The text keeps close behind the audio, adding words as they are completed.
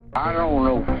I don't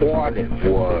know what it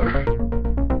was.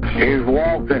 He's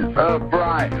walking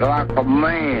upright like a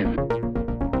man.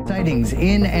 Sightings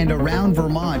in and around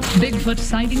Vermont. Bigfoot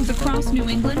sightings across New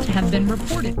England have been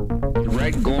reported.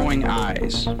 Red glowing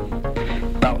eyes,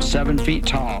 about 7 feet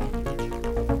tall.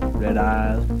 Red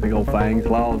eyes, big old fangs,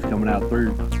 claws coming out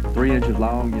through 3 inches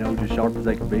long, just sharp as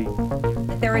they could be.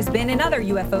 There has been another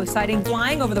UFO sighting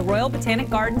flying over the Royal Botanic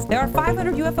Gardens. There are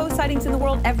 500 UFO sightings in the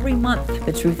world every month.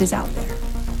 The truth is out there.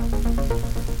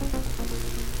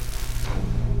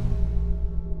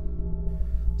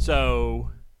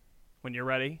 So, when you're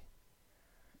ready.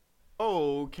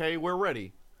 Okay, we're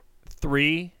ready.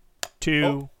 3,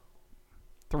 2,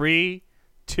 3,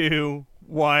 2,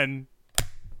 1.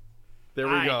 There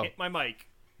we go. I hit my mic.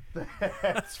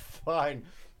 That's fine.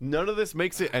 None of this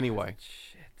makes it anyway.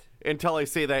 Shit. Until I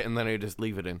say that, and then I just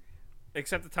leave it in.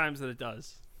 Except the times that it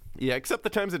does. Yeah, except the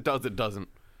times it does, it doesn't.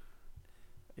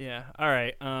 Yeah. All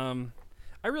right. I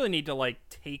really need to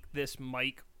take this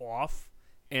mic off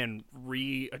and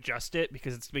readjust it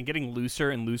because it's been getting looser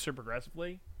and looser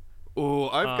progressively. Oh,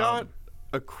 I've got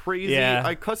a crazy. Yeah.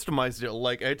 I customized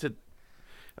it.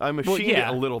 I machined it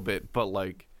a little bit, but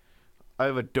I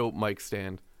have a dope mic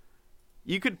stand.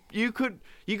 You could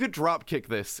drop kick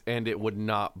this and it would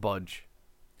not budge.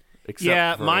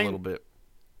 Except for a little bit.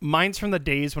 Mine's from the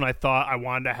days when I thought I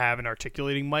wanted to have an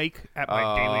articulating mic at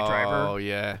my daily driver. Oh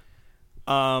yeah.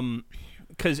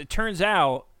 Because it turns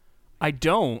out I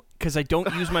don't, because I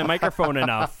don't use my microphone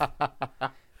enough.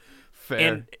 Fair.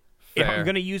 And if I'm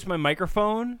going to use my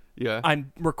microphone,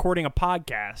 I'm recording a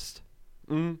podcast.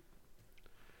 Mm-hmm.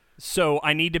 So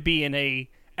I need to be in a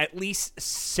at least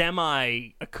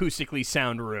semi-acoustically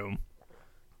sound room.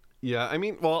 Yeah, I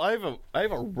mean, well, I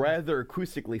have a rather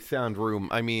acoustically sound room.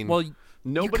 I mean,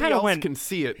 nobody else can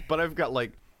see it, but I've got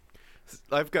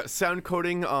sound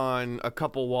coating on a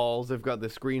couple walls. I've got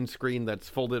this green screen that's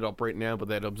folded up right now, but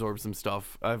that absorbs some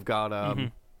stuff. I've got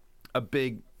a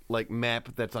big map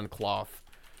that's on cloth.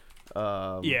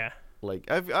 Yeah.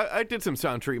 I did some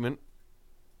sound treatment.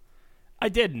 I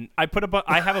didn't. I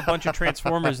have a bunch of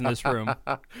transformers in this room.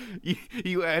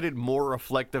 You added more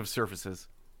reflective surfaces.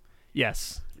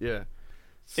 Yes. Yeah.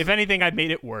 If anything, I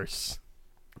made it worse.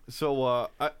 So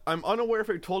I'm unaware if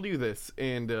I told you this,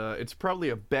 and it's probably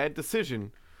a bad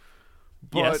decision.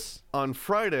 But on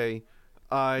Friday,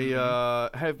 I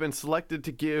have been selected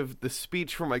to give the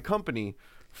speech for my company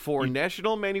for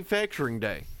National Manufacturing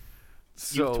Day.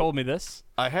 So You've told me this.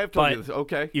 I have told you this.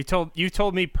 Okay. You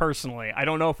told me personally. I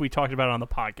don't know if we talked about it on the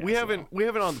podcast. We haven't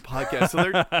on the podcast.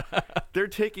 So they're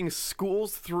taking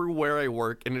schools through where I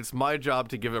work, and it's my job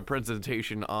to give a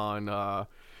presentation on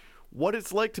what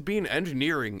it's like to be in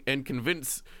engineering and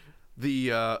convince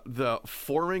the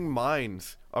forming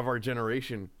minds of our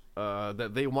generation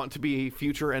that they want to be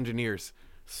future engineers.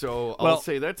 So I'll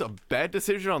say that's a bad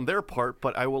decision on their part,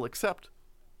 but I will accept.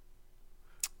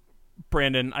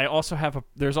 Brandon,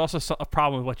 there's also a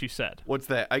problem with what you said. What's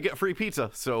that? I get free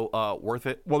pizza, so worth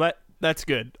it. Well, that's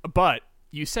good. But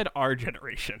you said our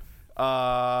generation.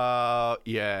 Yeah,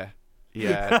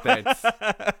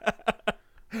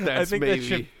 that's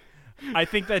maybe. I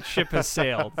think that ship has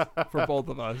sailed for both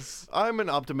of us. I'm an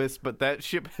optimist, but that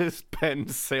ship has been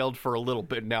sailed for a little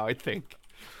bit now, I think.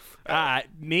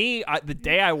 The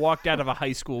day I walked out of a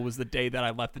high school was the day that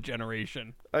I left the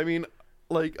generation. I mean,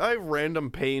 I have random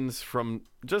pains from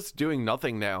just doing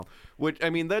nothing now, which, I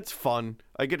mean, that's fun.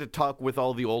 I get to talk with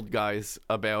all the old guys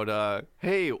about,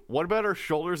 hey, what about our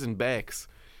shoulders and backs?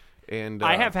 And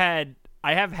I have had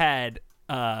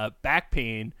back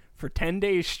pain for 10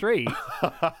 days straight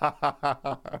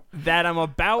that I'm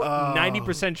about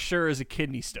 90% sure is a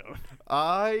kidney stone.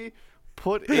 I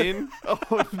put in oh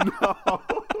no.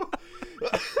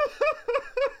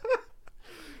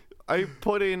 I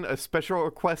put in a special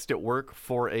request at work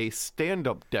for a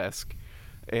stand-up desk,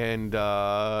 and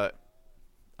you're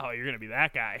gonna be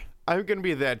that guy. I'm gonna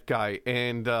be that guy,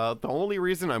 and the only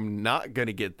reason I'm not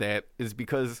gonna get that is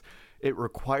because it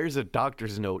requires a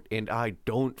doctor's note, and I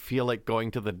don't feel like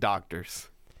going to the doctors.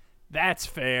 That's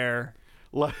fair.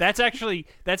 That's actually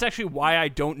why I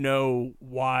don't know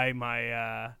why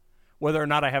my whether or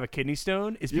not I have a kidney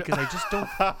stone is because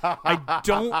I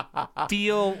don't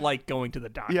feel like going to the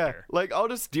doctor. Yeah, I'll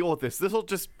just deal with this.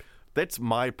 That's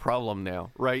my problem now,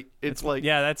 right? It's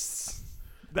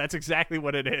that's exactly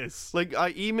what it is.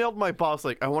 I emailed my boss,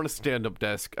 I want a stand-up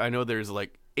desk. I know there's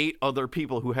 8 other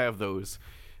people who have those.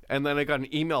 And then I got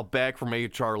an email back from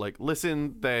HR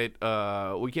listen, that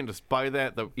we can't just buy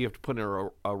that you have to put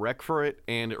in a rec for it,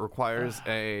 and it requires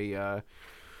an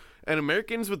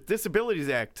Americans with Disabilities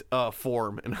Act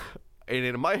form. And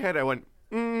in my head, I went,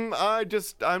 I'm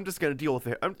just gonna deal with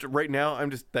it. Right now.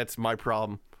 That's my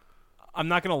problem. I'm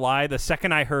not gonna lie. The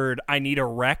second I heard I need a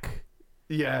wreck,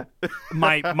 Yeah.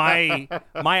 my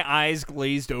eyes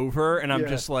glazed over, and I'm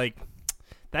just like,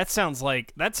 that sounds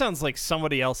like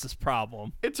somebody else's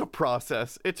problem. It's a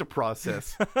process.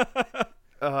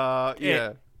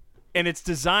 Yeah. And it's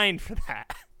designed for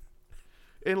that.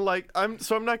 And like I'm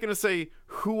not gonna say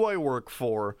who I work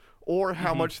for or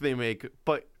how much they make,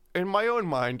 but in my own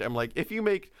mind, I'm like, if you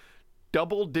make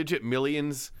double-digit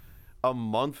millions a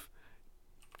month,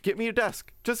 get me a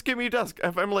desk. Just give me a desk.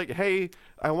 If I'm like, hey,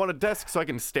 I want a desk so I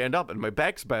can stand up and my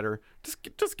back's better,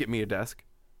 just get me a desk.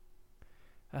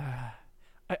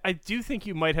 I do think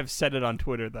you might have said it on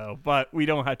Twitter though, but we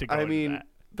don't have to go into that.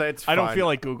 That's I don't fine. feel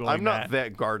like Googling I'm not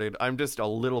that. that guarded. I'm just a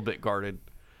little bit guarded.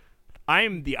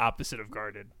 I'm the opposite of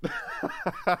guarded.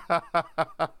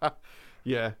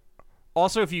 Yeah.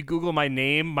 Also, if you Google my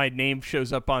name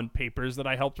shows up on papers that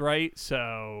I helped write,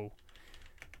 so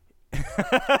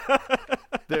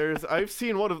I've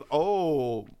seen one of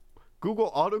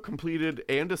Google auto-completed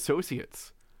and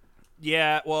associates.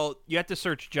 yeah, well, you have to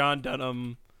search John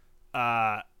Dunham,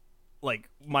 like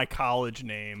my college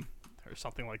name or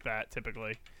something like that,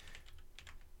 typically.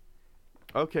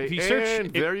 Okay, If you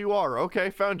search- there you are. Okay,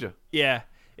 found you. Yeah.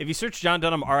 If you search John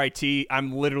Dunham RIT,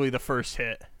 I'm literally the first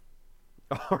hit.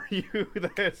 Are you?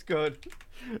 That's good.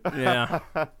 Yeah.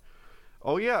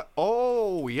 Oh, yeah.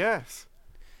 Oh, yes.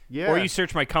 Yeah. Or you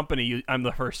search my company, I'm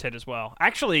the first hit as well.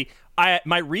 Actually,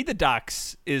 my Read the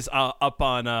Docs is up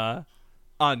on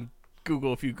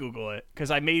Google if you Google it,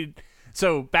 because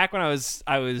so back when I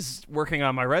was working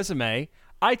on my resume,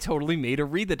 I totally made a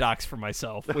Read the Docs for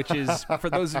myself, which is, for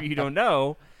those of you who don't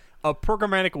know, a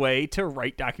programmatic way to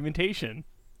write documentation.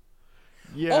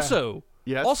 Yeah. Also,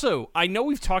 Yes. Also, I know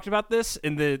we've talked about this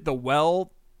in the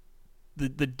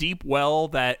deep well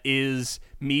that is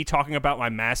me talking about my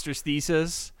master's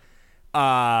thesis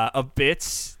of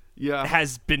bits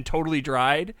has been totally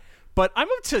dried, but I'm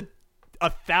up to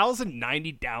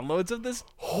 1,090 downloads of this.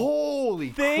 Holy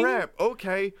thing. crap.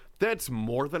 Okay. That's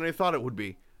more than I thought it would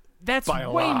be. That's By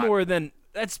a way lot. more than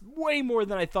I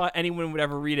thought anyone would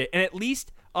ever read it, and at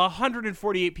least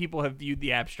 148 people have viewed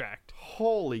the abstract.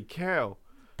 Holy cow.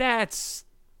 That's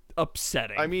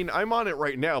upsetting. I mean, I'm on it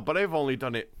right now, but I've only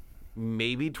done it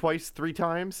maybe twice, 3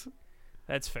 times.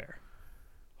 That's fair.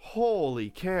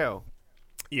 Holy cow.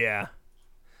 Yeah.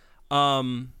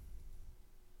 Oh,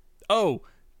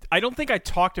 I don't think I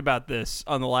talked about this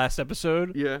on the last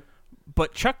episode. Yeah.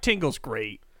 But Chuck Tingle's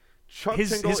great. Chuck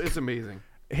Tingle is amazing.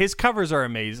 His covers are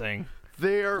amazing.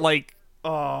 They're like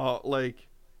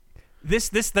this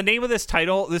the name of this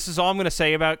title, this is all I'm going to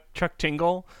say about Chuck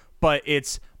Tingle, but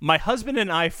it's My Husband and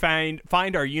I Find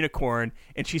Our Unicorn,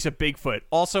 and She's a Bigfoot.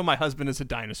 Also, my husband is a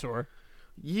dinosaur.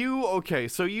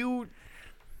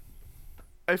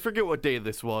 I forget what day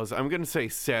this was. I'm going to say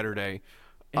Saturday.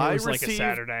 It was like a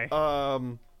Saturday.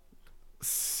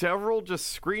 Several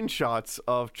just screenshots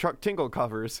of Chuck Tingle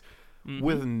covers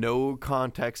with no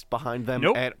context behind them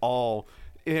at all.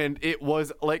 And it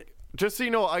was like, just so you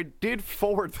know, I did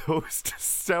forward those to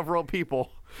several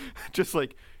people. Just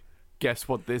like, guess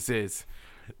what this is?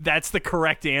 That's the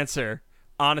correct answer.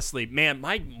 Honestly, man,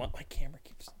 my camera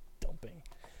keeps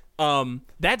dumping.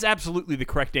 That's absolutely the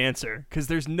correct answer, because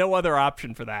there's no other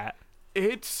option for that.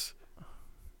 It's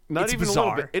not It's even bizarre. a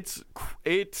little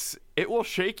bit. It will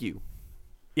shake you.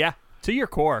 Yeah, to your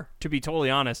core, to be totally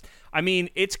honest. I mean,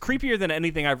 it's creepier than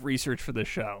anything I've researched for this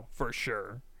show, for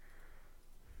sure.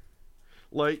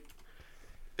 Like,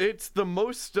 it's the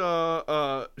most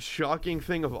shocking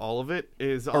thing of all of it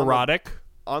is erotic.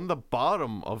 On the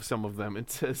bottom of some of them, it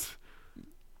says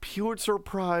Pulitzer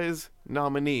Prize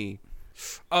nominee.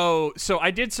 Oh, so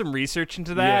I did some research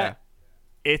into that.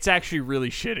 Yeah. It's actually really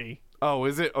shitty. Oh,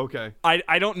 is it? Okay.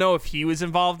 I don't know if he was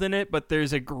involved in it, but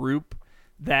there's a group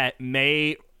that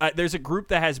there's a group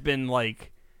that has been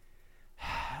like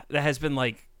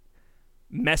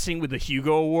messing with the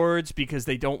Hugo Awards because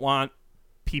they don't want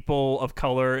people of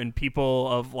color and people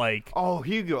of like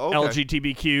Hugo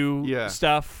LGBTQ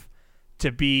stuff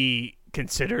to be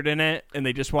considered in it, and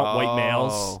they just want white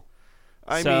males.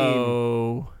 I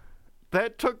mean,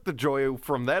 that took the joy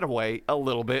from that away a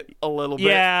little bit.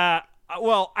 Yeah.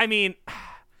 Well, I mean,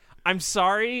 I'm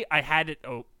sorry I had it.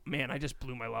 Oh man, I just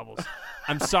blew my levels.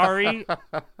 I'm sorry.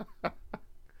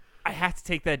 I have to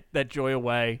take that joy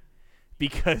away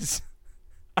because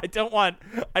I don't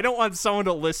want someone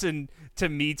to listen to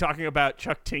me talking about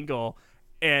Chuck Tingle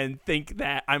and think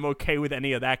that I'm okay with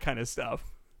any of that kind of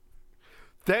stuff.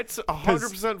 That's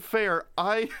 100% fair.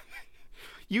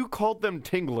 You called them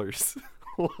tinglers.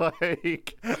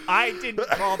 Like, I didn't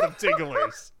call them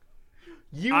tinglers.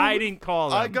 I didn't call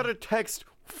them. I got a text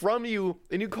from you,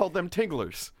 and you called them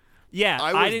tinglers. Yeah,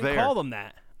 I I was didn't there. call them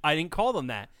that. I didn't call them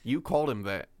that. You called him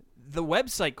that. The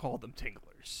website called them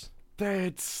tinglers.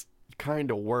 That's kind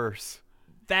of worse.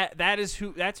 That's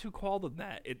who called them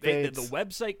that. The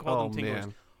website called them tinglers.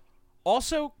 Man.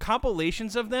 Also,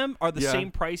 compilations of them are the Yeah.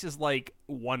 same price as like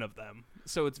one of them.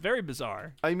 So it's very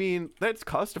bizarre. I mean, that's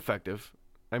cost effective.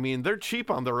 I mean, they're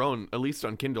cheap on their own, at least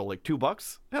on Kindle, like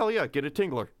 $2. Hell yeah, get a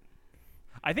tingler.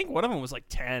 I think one of them was like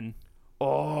 10.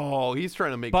 Oh, he's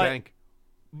trying to make But- bank.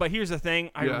 But here's the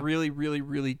thing: I Yeah. really, really,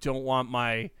 really don't want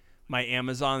my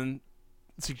Amazon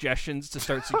suggestions to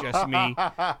start suggesting me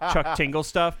Chuck Tingle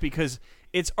stuff, because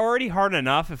it's already hard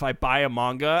enough if I buy a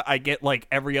manga, I get like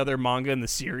every other manga in the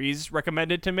series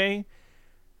recommended to me,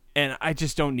 and I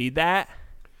just don't need that.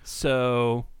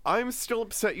 So I'm still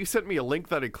upset. You sent me a link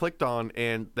that I clicked on,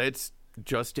 and that's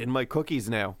just in my cookies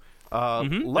now.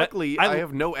 Luckily, I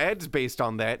have no ads based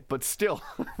on that, but still,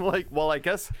 like, well, I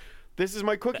guess this is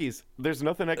my cookies. There's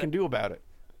nothing I can do about it.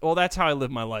 well, that's how I live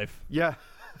my life. Yeah.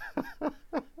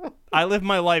 I live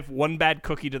my life one bad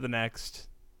cookie to the next.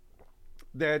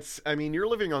 I mean, you're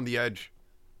living on the edge.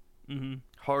 Mm-hmm.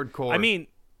 Hardcore. I mean,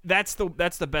 that's the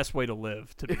best way to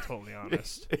live, to be totally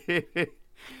honest.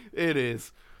 It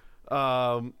is.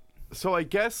 So I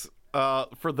guess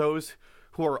for those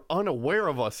who are unaware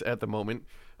of us at the moment,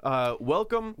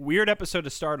 welcome. Weird episode to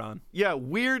start on. Yeah,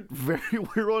 very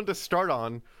weird one to start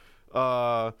on.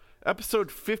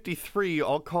 Episode 53,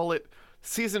 I'll call it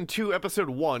Season 2, Episode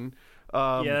 1.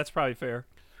 Yeah, that's probably fair.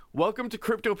 Welcome to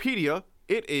Cryptopedia.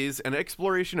 It is an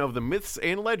exploration of the myths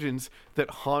and legends that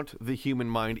haunt the human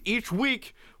mind. Each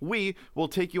week, we will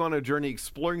take you on a journey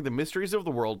exploring the mysteries of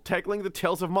the world, tackling the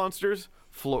tales of monsters,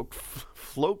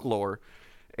 folklore,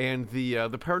 and the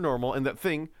paranormal, and that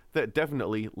thing that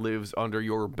definitely lives under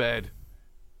your bed.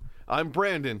 I'm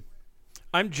Brandon.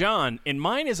 I'm John, and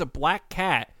mine is a black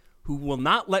cat who will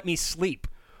not let me sleep.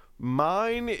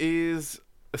 Mine is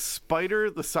a spider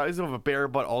the size of a bear,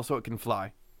 but also it can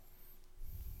fly.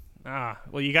 Ah,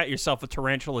 well, you got yourself a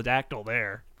tarantulodactyl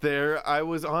there. There, I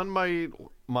was on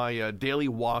my daily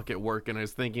walk at work, and I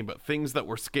was thinking about things that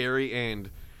were scary, and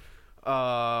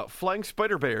flying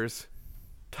spider bears,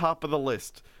 top of the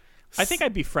list. I think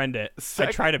I'd befriend it.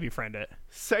 I'd try to befriend it.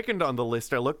 Second on the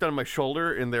list, I looked on my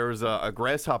shoulder, and there was a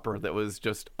grasshopper that was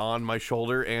just on my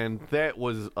shoulder, and that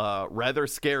was rather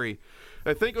scary.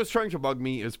 I think it was trying to bug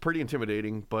me. It was pretty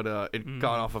intimidating, but it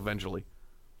got off eventually.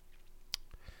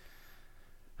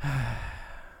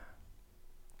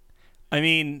 I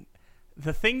mean,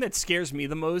 the thing that scares me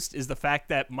the most is the fact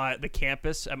that the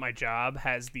campus at my job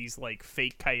has these like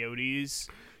fake coyotes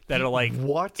that are like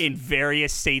What? in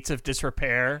various states of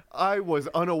disrepair. I was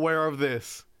unaware of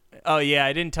this. Oh yeah,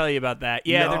 I didn't tell you about that.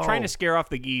 Yeah, they're trying No. to scare off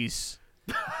the geese.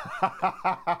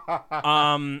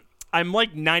 I'm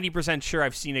like 90% sure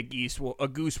I've seen a goose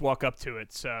walk up to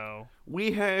it. So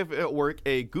We have at work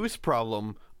a goose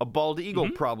problem, a bald eagle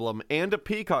problem, and a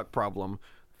peacock problem.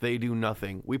 They do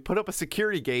nothing. We put up a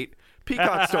security gate.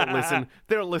 Peacocks don't listen.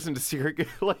 They don't listen to security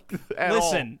like at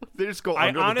Listen, all. They just go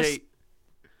under the gate.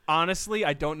 Honestly,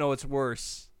 I don't know what's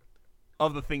worse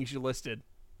of the things you listed.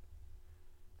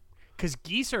 Because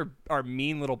geese are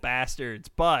mean little bastards,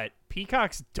 but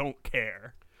peacocks don't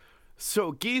care.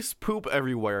 So geese poop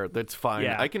everywhere. That's fine.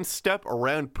 Yeah. I can step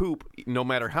around poop no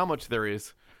matter how much there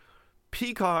is.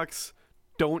 Peacocks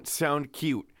don't sound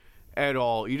cute at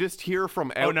all. You just hear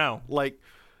from out. Oh, no. Like,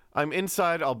 I'm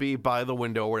inside. I'll be by the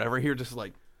window or whatever. Here, just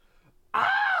like,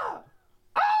 ah,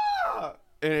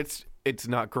 and it's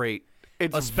not great.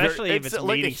 It's Especially if it's like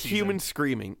a mating human season.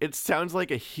 screaming. It sounds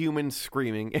like a human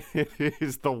screaming. It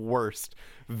is the worst.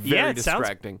 Very Yeah, it sounds-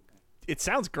 distracting. It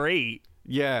sounds great.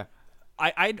 Yeah.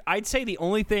 I'd say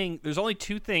there's only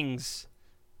two things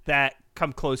that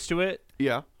come close to it.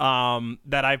 Yeah.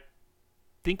 That I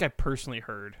think I personally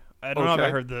heard. I don't know if I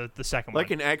Okay. heard the second Like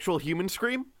one. an actual human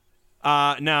scream?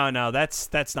 No,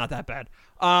 that's not that bad.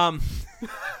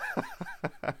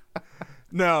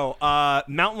 No,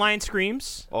 mountain lion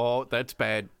screams. Oh, that's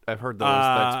bad. I've heard those.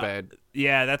 That's bad.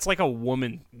 Yeah, that's like a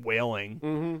woman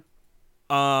wailing.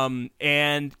 Mm-hmm.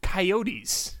 And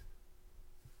coyotes.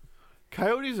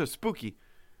 Coyotes are spooky.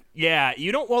 Yeah,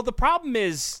 you don't. Well, the problem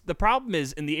is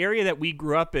in the area that we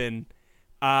grew up in,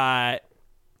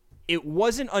 it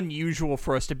wasn't unusual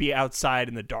for us to be outside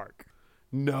in the dark.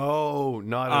 No,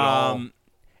 not at all.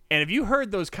 And if you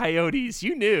heard those coyotes,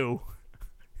 you knew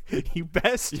you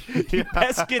best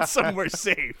get somewhere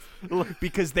safe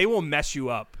because they will mess you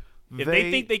up. If they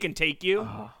think they can take you,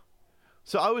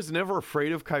 So I was never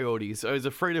afraid of coyotes. I was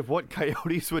afraid of what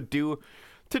coyotes would do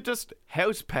to just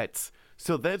house pets.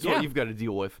 So that's what you've got to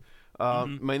deal with.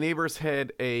 My neighbors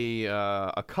had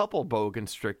a couple boa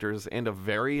constrictors and a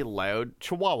very loud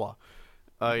chihuahua.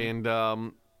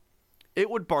 And it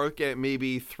would bark at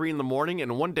maybe 3 a.m,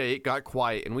 and one day it got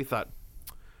quiet, and we thought,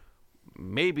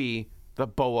 maybe the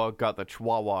boa got the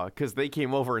chihuahua, because they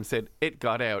came over and said it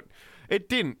got out. It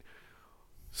didn't.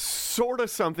 Sort of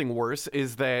something worse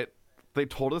is that they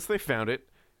told us they found it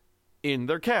in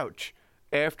their couch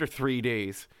after 3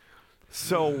 days.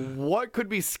 So what could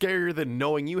be scarier than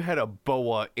knowing you had a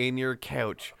boa in your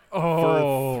couch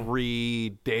for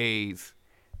 3 days?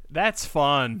 That's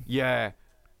fun. Yeah.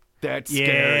 That's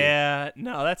scary. Yeah.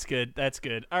 No, that's good. That's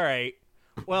good. All right.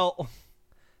 Well,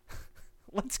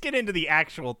 let's get into the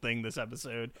actual thing this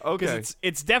episode. Okay.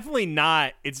 It's definitely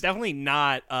not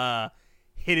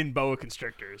hidden boa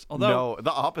constrictors. Although no,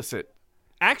 the opposite.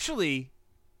 Actually,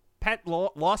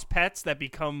 lost pets that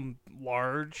become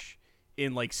large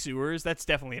in like sewers, that's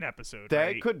definitely an episode. That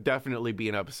right? could definitely be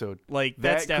an episode. Like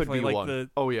that's that could definitely be like one. the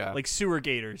like sewer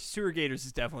gators. Sewer gators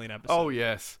is definitely an episode. Oh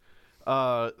yes.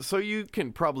 So you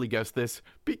can probably guess this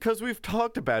because we've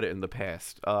talked about it in the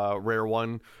past. Rare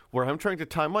one, where I'm trying to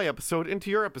time my episode into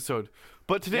your episode.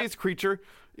 But today's creature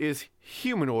is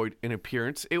humanoid in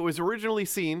appearance. It was originally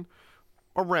seen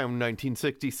around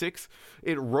 1966.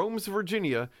 It roams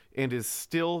Virginia and is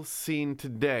still seen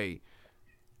today.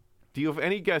 Do you have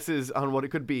any guesses on what it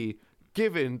could be,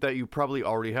 given that you probably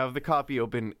already have the copy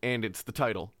open and it's the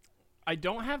title? I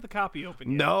don't have the copy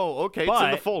open yet. No, okay, it's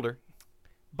in the folder.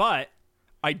 But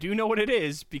I do know what it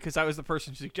is because I was the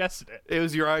person who suggested it. It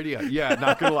was your idea. Yeah,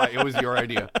 not gonna lie, it was your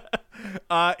idea.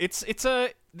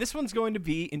 This one's going to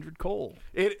be Indrid Cold.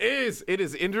 It is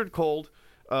Indrid Cold.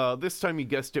 This time you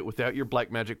guessed it without your black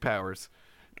magic powers.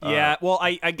 Yeah, well,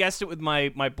 I guessed it with my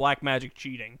black magic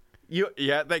cheating.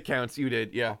 Yeah, that counts. You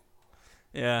did, yeah.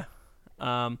 Yeah.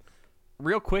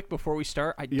 Real quick before we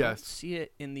start, I don't see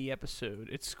it in the episode.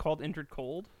 It's called Indrid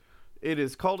Cold. It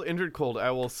is called Indrid Cold. I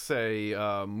will say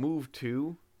move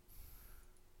to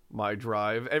my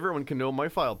drive. Everyone can know my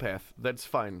file path. That's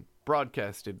fine.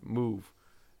 Broadcasted, move.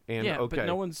 And yeah, okay. But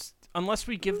no one's, unless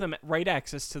we give them right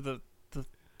access to the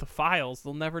files,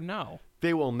 they'll never know.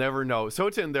 They will never know. So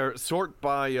it's in there. Sort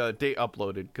by date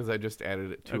uploaded because I just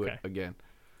added it to it again.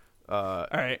 All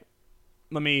right.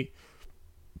 Let me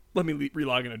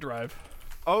relog in a drive.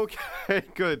 Okay,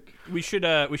 good. We should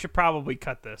probably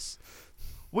cut this.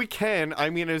 We can. I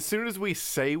mean, as soon as we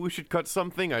say we should cut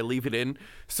something, I leave it in.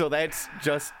 So that's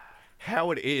just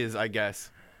how it is, I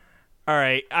guess. All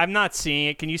right. I'm not seeing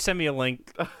it. Can you send me a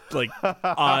link, like,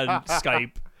 on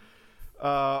Skype?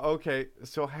 Okay.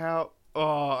 So how...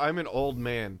 Oh, I'm an old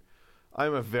man.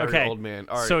 I'm a very old man.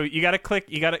 All right. So you got to click...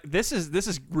 This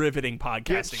is riveting podcasting,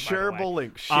 Get shareable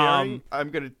link. Sharing. I'm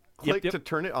going to click to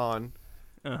turn it on.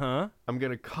 Uh-huh. I'm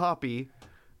going to copy.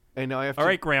 And now I have to... All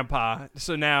right, Grandpa.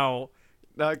 So now...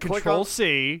 Control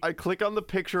C. I click on the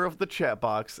picture of the chat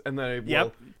box, and then I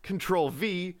will Control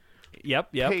V.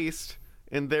 Yep. Paste,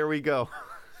 and there we go.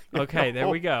 Okay, there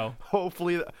we go.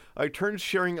 Hopefully, I turned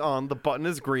sharing on. The button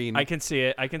is green. I can see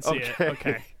it.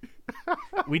 Okay.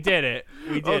 We did it.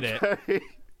 it.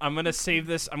 I'm going to save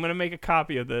this. I'm going to make a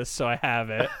copy of this so I have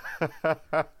it.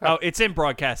 Oh, it's in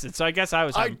broadcasted, so I guess I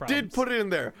was having problems. I did put it in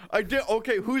there. I did.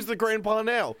 Okay, who's the grandpa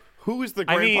now? Who is the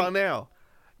grandpa now?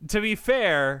 To be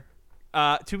fair,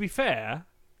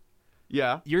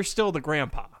 yeah, you're still the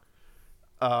grandpa.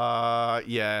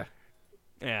 Yeah.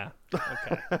 Yeah.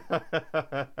 Okay.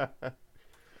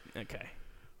 Okay.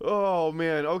 Oh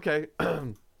man. Okay.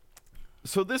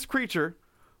 So this creature,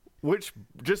 which,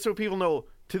 just so people know,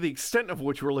 to the extent of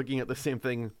which we're looking at the same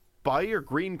thing by your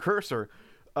green cursor,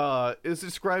 is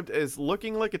described as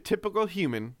looking like a typical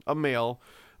human, a male,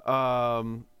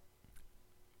 about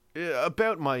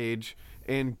my age,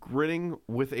 and grinning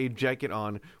with a jacket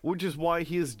on, which is why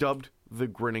he is dubbed the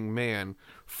Grinning Man.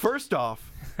 First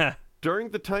off, during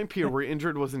the time period where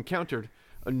Indrid was encountered,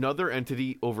 another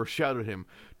entity overshadowed him.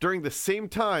 During the same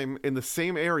time, in the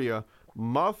same area,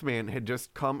 Mothman had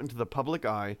just come into the public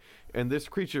eye, and this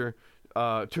creature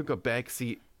took a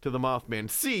backseat to the Mothman.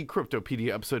 See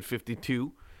Cryptopedia episode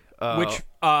 52.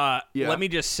 Let me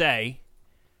just say,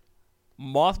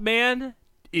 Mothman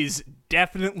is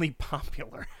definitely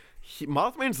popular.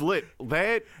 Mothman's lit.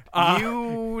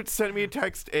 You sent me a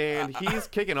text, and he's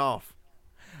kicking off.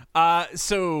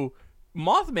 So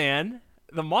Mothman,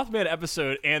 the Mothman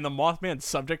episode and the Mothman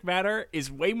subject matter is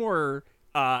way more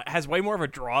has way more of a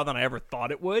draw than I ever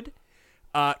thought it would.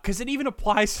 Because it even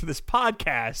applies to this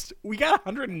podcast. We got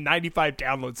 195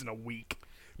 downloads in a week.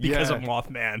 because Yeah. of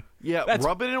Mothman. Yeah, That's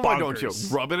rub it in, why don't you?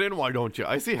 bonkers. Rub it in, why don't you?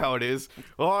 I see how it is.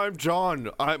 Oh, I'm John.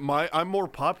 I'm more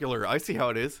popular. I see how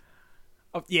it is.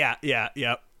 Oh, yeah.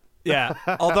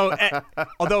 Although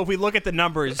if we look at the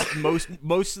numbers,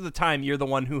 most of the time you're the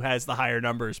one who has the higher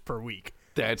numbers per week.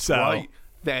 That's So- right.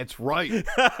 That's right.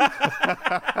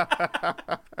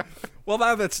 Well,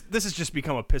 now this has just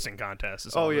become a pissing contest.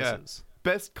 Is all Oh yeah, this is.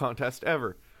 best contest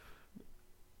ever.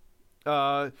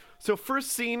 So first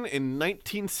seen in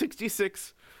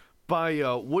 1966 by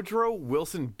Woodrow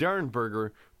Wilson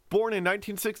Derenberger, born in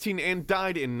 1916 and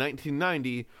died in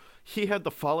 1990. He had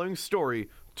the following story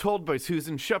told by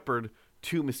Susan Shepard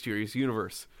to Mysterious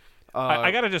Universe.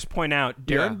 I gotta just point out,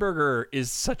 yeah. Derenberger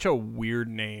is such a weird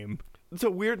name. It's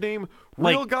a weird name.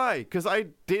 Real Like- guy, because I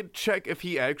did check if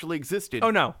he actually existed. Oh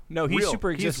no, he's real.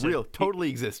 super existed. He's real. Totally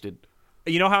existed.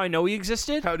 You know how I know he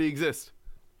existed? How do he exist?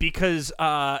 Because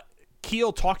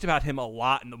Keel talked about him a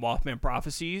lot in the Mothman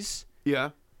Prophecies,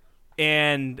 Yeah.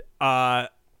 and I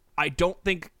don't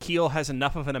think Keel has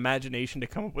enough of an imagination to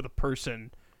come up with a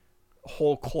person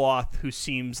whole cloth who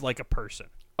seems like a person.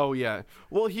 Oh yeah.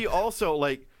 Well, he also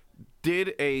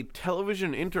did a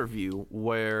television interview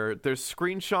where there's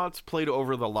screenshots played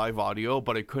over the live audio,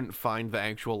 but I couldn't find the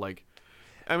actual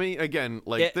I mean, again,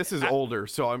 this is older,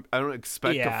 so I don't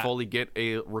expect to fully get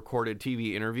a recorded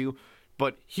TV interview,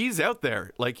 but he's out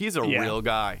there. He's a real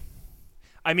guy.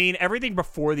 I mean, everything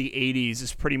before the 80s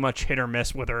is pretty much hit or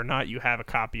miss whether or not you have a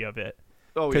copy of it.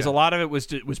 Oh, Because yeah. a lot of it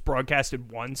was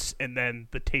broadcasted once, and then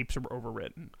the tapes are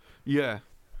overwritten. Yeah.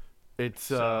 It's,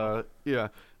 yeah.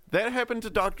 That happened to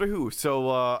Doctor Who, so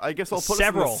I guess I'll put us in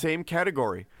Several. the same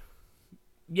category.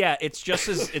 Yeah, it's just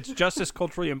as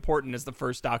culturally important as the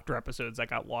first Doctor episodes that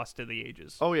got lost to the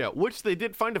ages. Oh, yeah, which they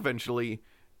did find eventually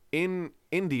in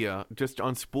India, just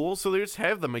on spools, so they just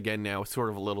have them again now, sort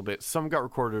of a little bit. Some got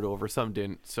recorded over, some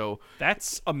didn't, so...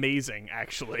 That's amazing,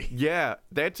 actually. Yeah,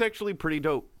 that's actually pretty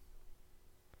dope.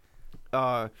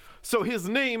 So his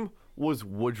name was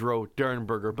Woodrow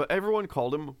Derenberger, but everyone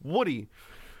called him Woody.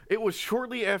 It was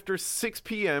shortly after 6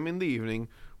 p.m. in the evening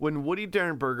when Woody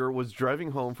Derenberger was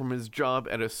driving home from his job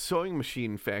at a sewing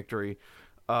machine factory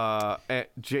at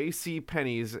J.C.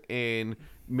 Penney's in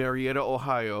Marietta,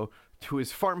 Ohio, to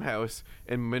his farmhouse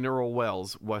in Mineral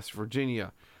Wells, West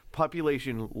Virginia.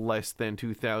 Population less than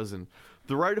 2,000.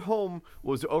 The ride home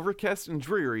was overcast and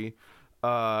dreary,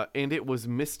 and it was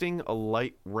misting a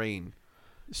light rain.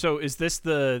 So is this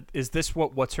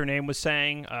what what's her name was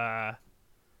saying?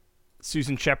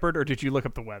 Susan Shepard, or did you look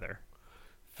up the weather?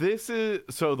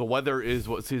 So the weather is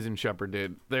what Susan Shepard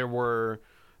did.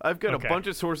 I've got Okay. a bunch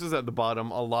of sources at the bottom.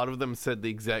 A lot of them said the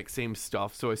exact same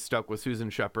stuff, so I stuck with Susan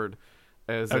Shepard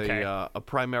as Okay. a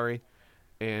primary.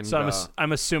 And So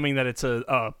I'm assuming that it's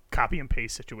a copy and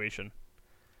paste situation.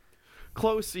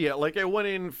 close, yeah. I went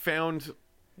in, found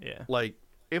Yeah.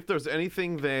 if there's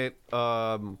anything that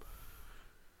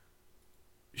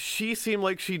she seemed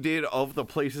like she did of the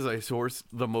places I sourced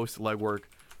the most legwork.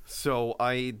 So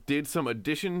I did some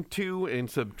addition to and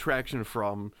subtraction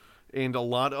from, and a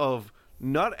lot of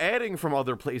not adding from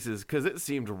other places because it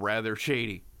seemed rather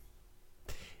shady.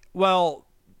 Well,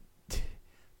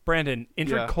 Brandon, Indrid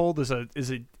Yeah. Cold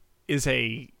is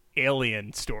a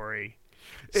alien story.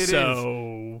 It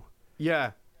so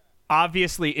Yeah,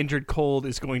 obviously Indrid Cold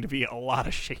is going to be a lot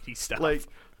of shady stuff.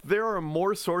 there are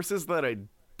more sources that I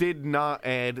did not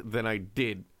add than I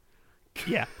did.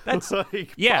 yeah, that's a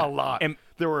lot. And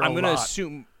There were I'm a gonna lot.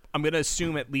 assume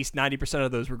at least 90%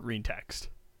 of those were green text.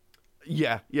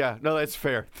 Yeah. No, that's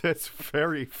fair. That's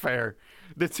very fair.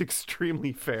 That's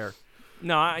extremely fair.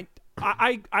 No,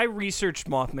 I researched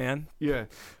Mothman. Yeah.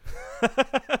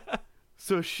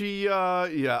 So she,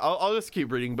 I'll just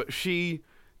keep reading, but she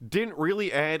didn't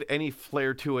really add any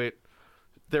flair to it.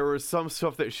 There was some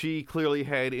stuff that she clearly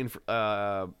had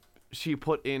she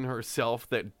put in herself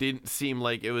that didn't seem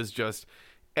like it was just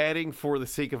adding for the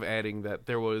sake of adding, that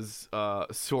there was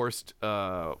sourced,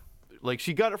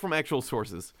 she got it from actual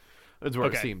sources. That's what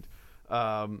it Okay.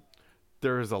 seemed.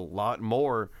 There's a lot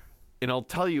more, and I'll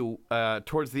tell you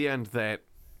towards the end that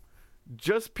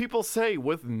just people say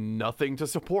with nothing to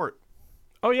support.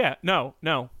 Oh yeah, no.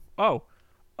 Oh,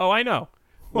 I know.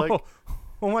 Like-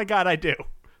 oh my God, I do.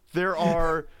 There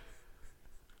are...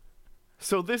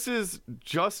 So this is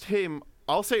just him,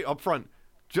 I'll say up front,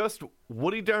 just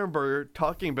Woody Derenberger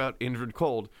talking about Indrid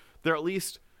Cold. There are at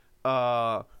least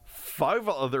 5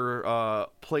 other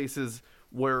places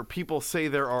where people say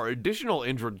there are additional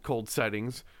Indrid Cold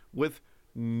sightings with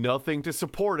nothing to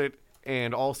support it,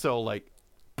 and also,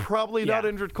 probably not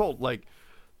Yeah. Indrid Cold,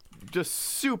 just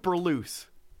super loose.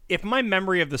 If my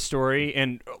memory of the story,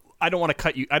 and I don't want to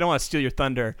cut you. I don't want to steal your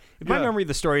thunder. If my memory of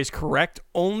the story is correct,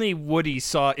 only Woody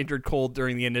saw Indrid Cold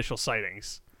during the initial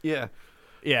sightings. Yeah.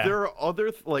 Yeah. There are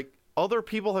other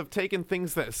people have taken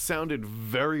things that sounded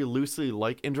very loosely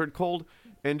like Indrid Cold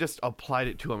and just applied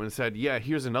it to him and said, yeah,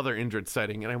 here's another Indrid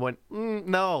sighting. And I went,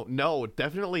 no,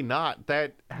 definitely not.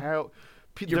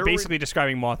 You're basically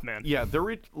describing Mothman. Yeah, there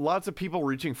were lots of people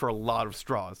reaching for a lot of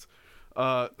straws.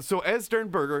 So as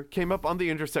Sternberger came up on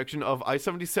the intersection of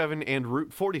I-77 and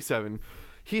Route 47,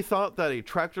 he thought that a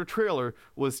tractor-trailer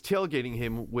was tailgating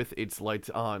him with its lights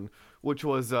on, which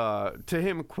was, to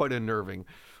him, quite unnerving.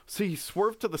 So he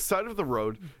swerved to the side of the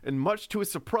road, and much to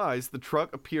his surprise, the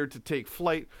truck appeared to take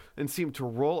flight and seemed to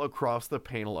roll across the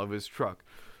panel of his truck.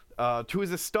 To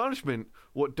his astonishment,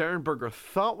 what Derenberger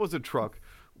thought was a truck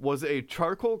was a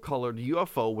charcoal-colored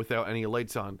UFO without any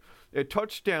lights on. It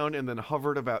touched down and then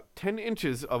hovered about 10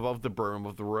 inches above the berm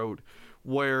of the road,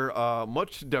 where,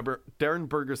 much to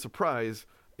Derenberger's surprise,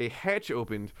 a hatch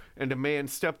opened and a man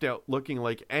stepped out looking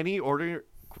like any ordinary,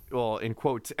 well, in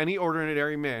quotes, any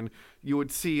ordinary man you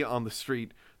would see on the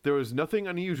street. There was nothing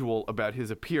unusual about his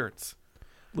appearance.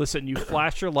 Listen, you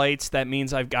flash your lights, that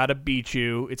means I've got to beat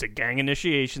you. It's a gang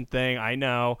initiation thing, I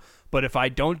know. But if I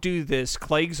don't do this,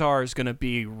 Clegzar is going to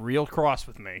be real cross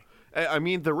with me. I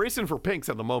mean, they're racing for pinks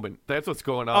at the moment. That's what's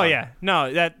going on. Oh, yeah.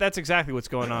 No, that's exactly what's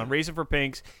going on. Racing for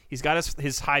pinks. He's got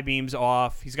his high beams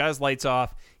off. He's got his lights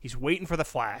off. He's waiting for the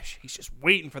flash. He's just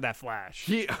waiting for that flash.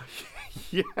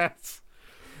 Yes.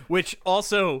 Which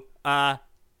also, not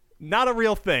a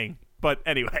real thing. But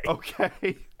anyway.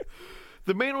 Okay.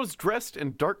 The man was dressed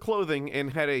in dark clothing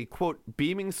and had a, quote,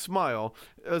 beaming smile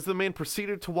as the man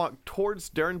proceeded to walk towards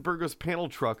Derenberger's panel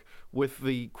truck with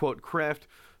the, quote, craft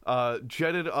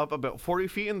jetted up about 40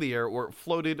 feet in the air where it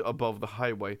floated above the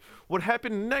highway. What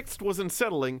happened next was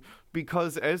unsettling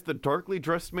because as the darkly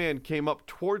dressed man came up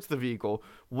towards the vehicle,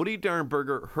 Woody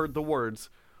Derenberger heard the words,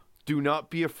 "Do not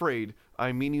be afraid.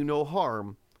 I mean you no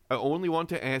harm. I only want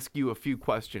to ask you a few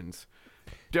questions."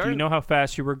 Do you know how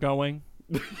fast you were going?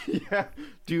 Yeah.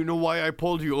 Do you know why I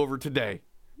pulled you over today?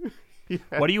 Yeah.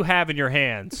 What do you have in your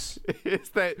hands? It's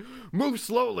that move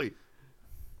slowly.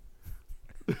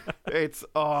 It's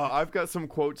I've got some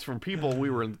quotes from people we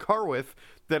were in the car with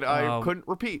that I couldn't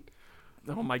repeat.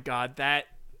 Oh my God, that.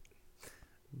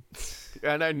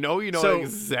 And I know you know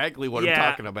exactly what I'm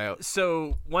talking about.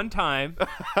 So one time,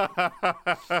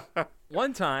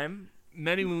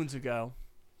 many moons ago,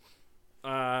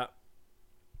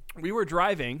 we were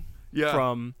driving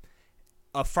from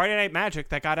a Friday Night Magic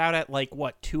that got out at like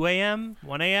what, 2 a.m.,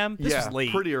 1 a.m. This was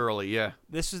late, pretty early. Yeah,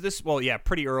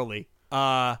 pretty early.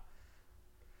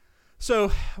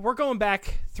 So we're going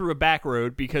back through a back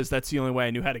road because that's the only way I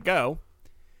knew how to go.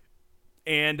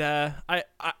 And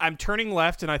I'm turning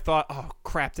left, and I thought, oh,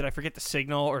 crap, did I forget the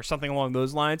signal or something along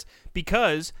those lines?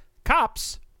 Because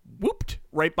cops whooped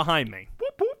right behind me.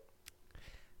 Whoop, whoop.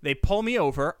 They pull me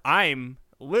over. I'm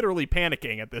literally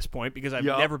panicking at this point because I've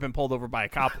never been pulled over by a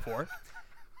cop before.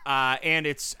 And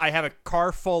I have a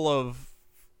car full of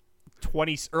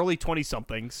early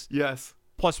 20-somethings. Yes.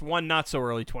 Plus one not so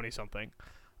early 20-something.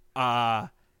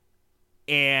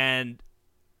 And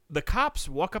the cops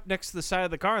walk up next to the side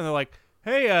of the car and they're like,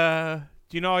 "Hey,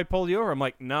 do you know I pulled you over?" I'm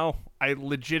like, "No, I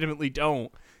legitimately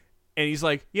don't." And he's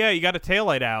like, "Yeah, you got a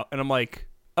taillight out." And I'm like,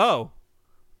 "Oh,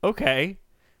 okay.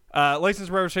 License,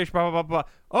 registration, blah, blah, blah,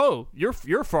 blah. Oh,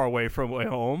 you're far away from my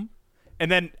home."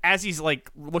 And then as he's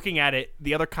like looking at it,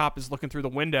 the other cop is looking through the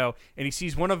window and he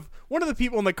sees one of the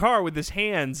people in the car with his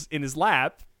hands in his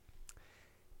lap.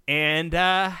 And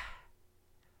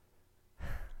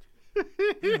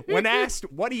when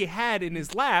asked what he had in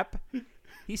his lap,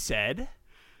 he said,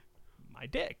 "My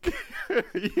dick."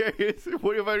 Yeah,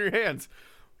 what do you have on your hands?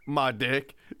 My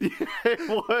dick. It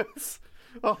was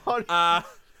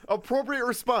appropriate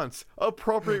response.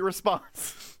 Appropriate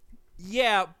response.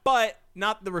 Yeah, but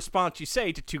not the response you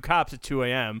say to two cops at 2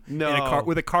 a.m. No. in a car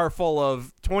with a car full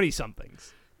of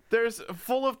 20-somethings. There's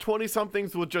full of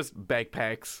 20-somethings with just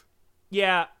backpacks.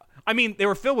 Yeah. I mean, they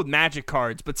were filled with magic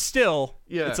cards, but still,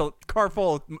 it's a car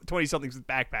full of 20-somethings with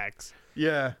backpacks.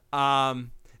 Yeah.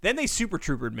 Then they super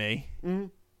troopered me. Mm-hmm.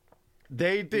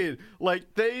 They did.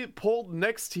 Like, they pulled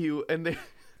next to you and they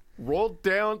rolled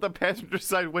down the passenger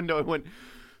side window and went,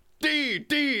 "D,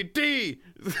 D, D."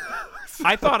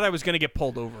 I thought I was going to get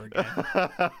pulled over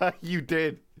again. You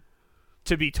did.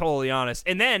 To be totally honest.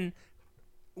 And then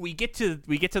we get to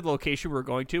the location we're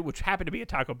going to, which happened to be a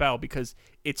Taco Bell because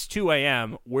it's 2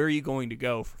 a.m. Where are you going to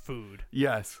go for food?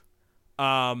 Yes.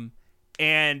 And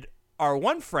our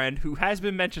one friend who has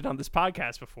been mentioned on this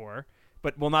podcast before,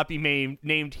 but will not be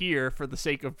named here for the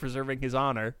sake of preserving his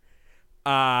honor,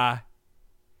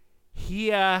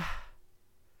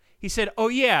 he said, "Oh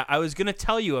yeah, I was gonna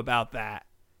tell you about that,"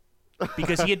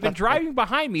 because he had been driving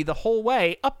behind me the whole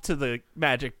way up to the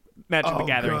Magic the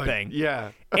Gathering good. thing.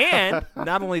 Yeah. And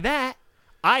not only that,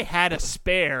 I had a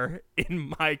spare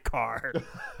in my car.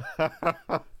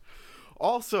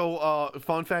 Also,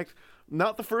 fun fact,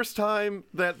 not the first time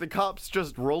that the cops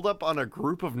just rolled up on a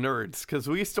group of nerds, because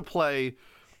we used to play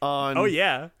on Oh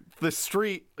yeah. the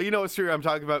street. You know what street I'm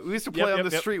talking about? We used to play on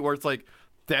the street where it's like,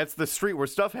 that's the street where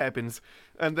stuff happens,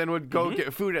 and then would go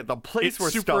get food at the place where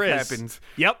stuff happens.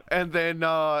 Yep. And then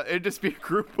it'd just be a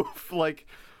group of like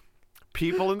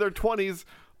people in their 20s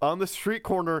on the street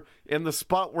corner in the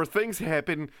spot where things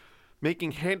happen,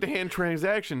 making hand-to-hand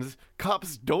transactions.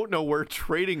 Cops don't know we're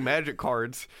trading Magic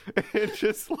cards. And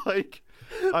just like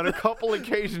on a couple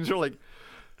occasions you're like,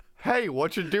 hey,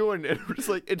 what you doing? And we're just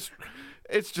like,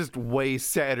 it's just way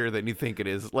sadder than you think it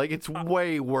is. Like, it's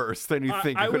way worse than you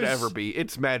think it could ever be.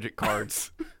 It's Magic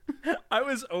cards.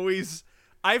 I've always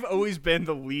been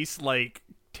the least like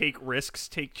take risks,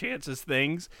 take chances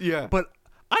things. Yeah. But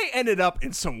I ended up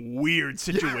in some weird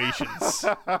situations.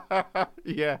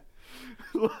 Yeah.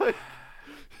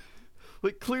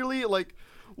 Like clearly, like,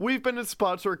 we've been in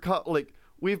spots where like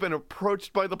we've been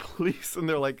approached by the police and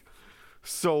they're like,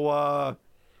 so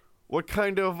what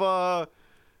kind of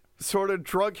sort of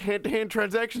drug hand-to-hand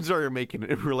transactions are you making?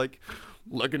 And we're like,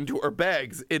 look into our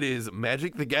bags. It is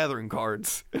Magic the Gathering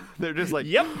cards. They're just like,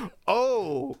 Yep.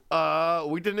 Oh,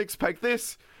 we didn't expect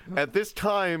this at this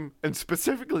time, and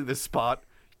specifically this spot.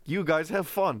 You guys have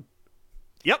fun.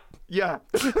 Yep. Yeah.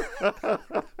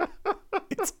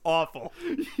 It's awful.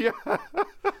 Yeah.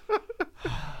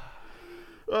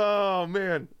 Oh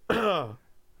man.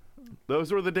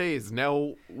 Those were the days.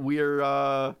 Now we're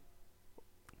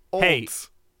olds. Hey.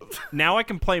 Now I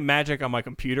can play Magic on my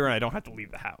computer and I don't have to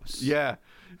leave the house. Yeah.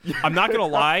 I'm not gonna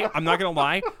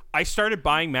lie. I started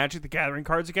buying Magic the Gathering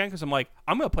cards again because I'm like,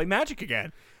 I'm gonna play Magic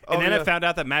again. And then I found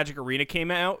out that Magic Arena came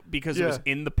out because it was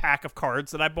in the pack of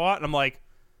cards that I bought, and I'm like,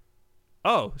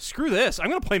 oh, screw this. I'm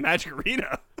gonna play Magic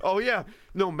Arena. Oh yeah.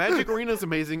 No, Magic Arena is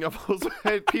amazing. I've also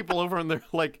had people over and they're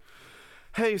like,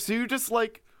 hey, so you just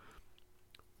like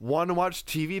want to watch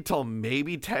TV till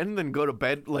maybe 10, then go to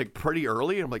bed like pretty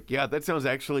early? And I'm like, yeah, that sounds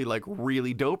actually like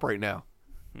really dope right now.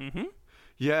 Mm-hmm.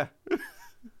 Yeah.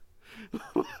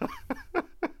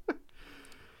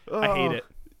 I hate it.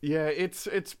 Yeah,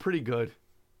 it's pretty good.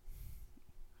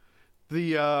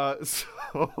 The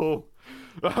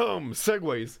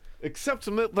segues. Except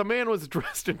the man was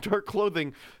dressed in dark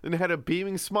clothing and had a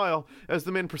beaming smile as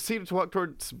the man proceeded to walk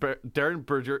towards Darren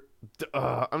Berger.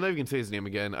 I'm not even gonna say his name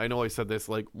again. I know I said this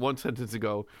like one sentence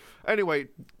ago. Anyway,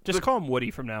 just call him Woody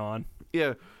from now on.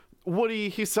 Yeah, Woody.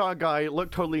 He saw a guy,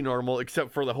 looked totally normal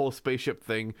except for the whole spaceship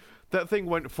thing. That thing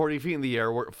went 40 feet in the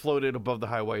air where it floated above the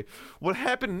highway. What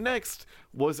happened next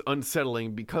was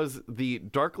unsettling because the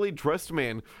darkly dressed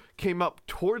man came up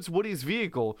towards Woody's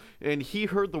vehicle and he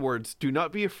heard the words, "Do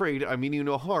not be afraid, I mean you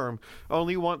no harm. I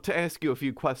only want to ask you a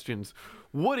few questions."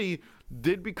 Woody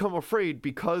did become afraid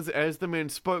because as the man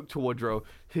spoke to Woodrow,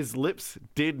 his lips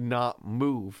did not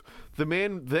move. The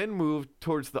man then moved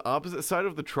towards the opposite side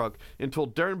of the truck and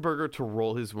told Darren Berger to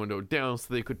roll his window down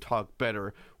so they could talk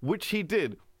better, which he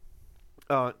did.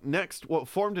 Next, what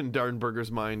formed in Darren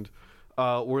Berger's mind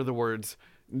were the words,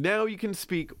 "Now you can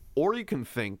speak or you can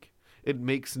think. It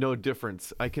makes no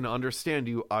difference. I can understand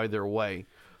you either way."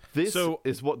 This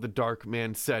is what the dark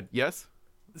man said. Yes?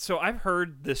 So I've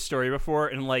heard this story before,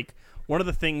 and like one of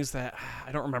the things that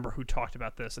I don't remember who talked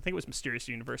about this. I think it was Mysterious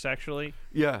Universe, actually.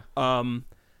 Yeah.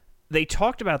 They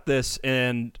talked about this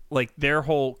and like their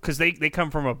whole, because they come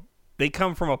from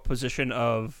a position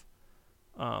of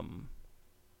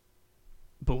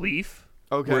belief,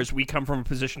 okay, whereas we come from a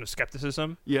position of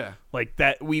skepticism. Yeah, like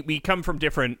that we come from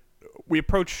we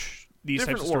approach these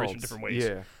different types of stories in worlds. different ways.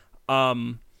 Yeah.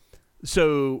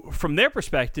 So from their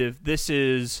perspective, this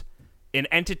is an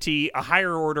entity, a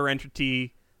higher order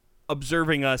entity,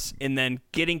 observing us and then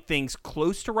getting things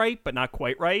close to right but not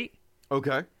quite right.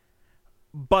 Okay.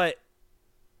 But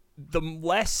the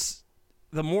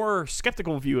more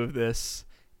skeptical view of this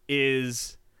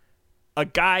is a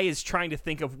guy is trying to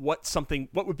think of what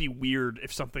would be weird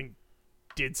if something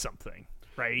did something,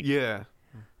 right? Yeah.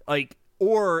 Like,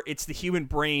 or it's the human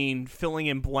brain filling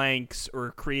in blanks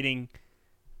or creating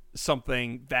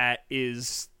something that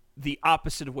is the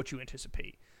opposite of what you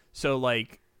anticipate. So,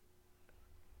 like,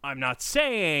 I'm not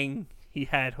saying he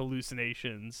had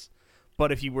hallucinations,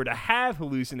 but if you were to have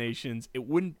hallucinations, it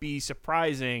wouldn't be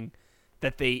surprising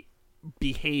that they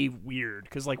behave weird.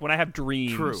 Because, like, when I have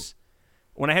dreams... True.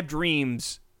 When I have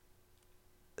dreams,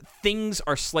 things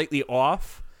are slightly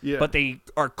off, Yeah. but they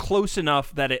are close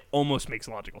enough that it almost makes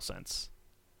logical sense.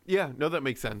 Yeah, no, that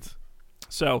makes sense.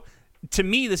 So, to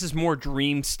me, this is more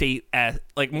dream state,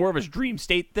 more of a dream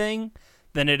state thing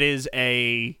than it is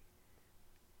a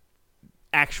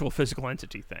actual physical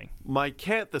entity thing. My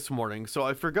cat this morning, so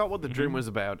I forgot what the Mm-hmm. dream was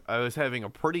about. I was having a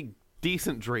pretty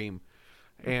decent dream,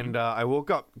 and I woke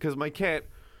up because my cat,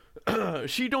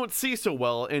 she don't see so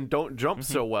well and don't jump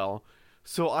Mm-hmm. so well.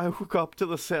 So I woke up to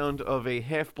the sound of a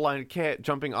half-blind cat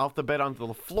jumping off the bed onto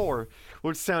the floor,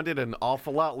 which sounded an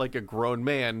awful lot like a grown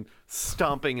man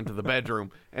stomping into the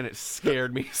bedroom, and it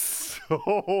scared me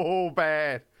so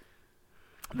bad.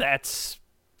 That's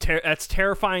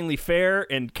terrifyingly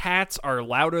fair, and cats are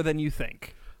louder than you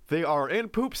think. They are,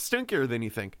 and poop stinkier than you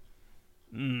think.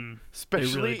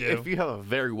 Especially really do. if you have a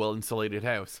very well-insulated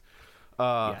house.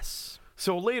 Yes.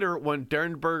 So later, when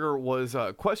Derenberger was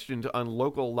questioned on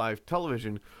local live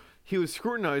television, he was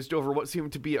scrutinized over what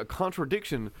seemed to be a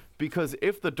contradiction, because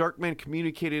if the Darkman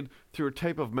communicated through a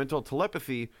type of mental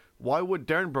telepathy, why would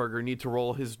Derenberger need to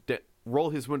roll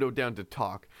his window down to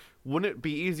talk? Wouldn't it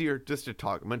be easier just to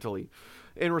talk mentally?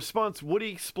 In response,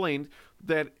 Woody explained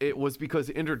that it was because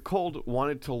Indrid Cold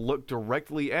wanted to look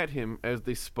directly at him as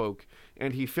they spoke,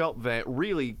 and he felt that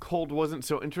really Cold wasn't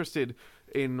so interested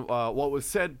in what was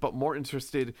said, but more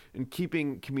interested in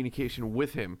keeping communication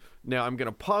with him. Now, I'm going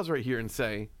to pause right here and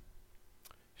say,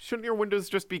 shouldn't your windows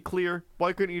just be clear?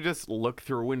 Why couldn't you just look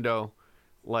through a window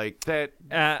like that?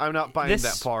 I'm not buying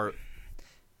that part.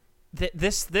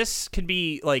 This could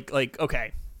be like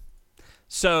okay.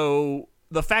 So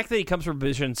the fact that he comes from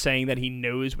Vision saying that he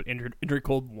knows what Indrid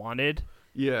Cold wanted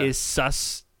is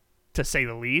sus, to say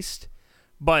the least.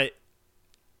 But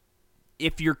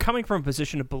if you're coming from a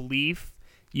position of belief,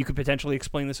 you could potentially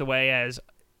explain this away as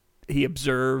he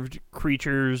observed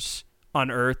creatures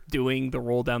on Earth doing the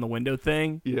roll down the window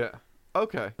thing. Yeah.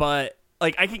 Okay. But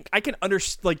like I can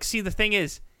see, the thing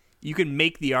is, you can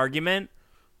make the argument,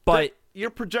 but you're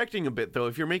projecting a bit though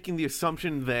if you're making the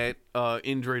assumption that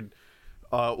Indrid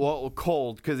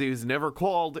Cold, because he was never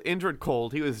called Indrid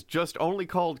Cold, he was just only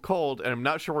called Cold, and I'm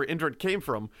not sure where Indrid came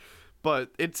from,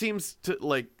 but it seems to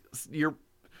like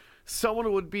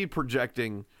someone would be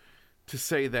projecting to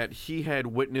say that he had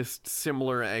witnessed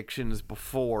similar actions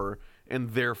before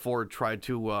and therefore tried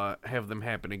to have them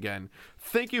happen again.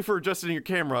 Thank you for adjusting your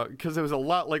camera, because it was a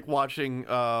lot like watching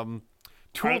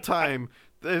Tool Time.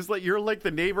 It's like you're like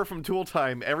the neighbor from Tool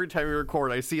Time. Every time you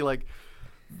record, I see like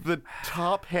the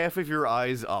top half of your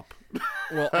eyes up.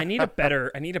 well, I need a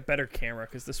better camera,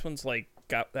 because this one's like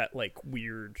got that like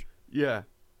weird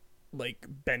like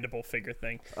bendable figure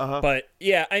thing. But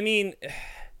yeah, I mean,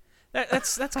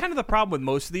 that's kind of the problem with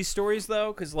most of these stories,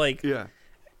 though, because like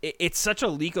it's such a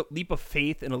leap of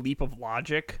faith and a leap of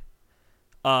logic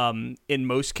in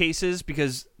most cases,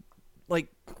 because like,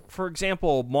 for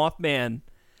example, Mothman,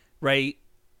 right?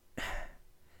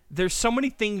 There's so many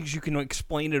things you can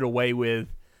explain it away with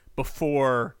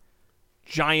before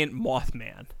giant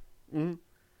Mothman,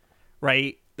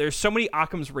 right? There's so many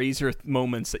Occam's razor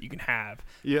moments that you can have.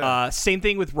 Same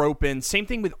thing with Ropin. Same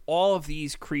thing with all of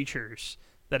these creatures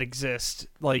that exist,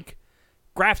 like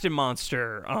Grafton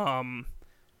Monster.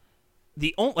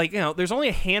 There's only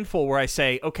a handful where I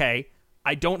say, okay,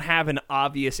 I don't have an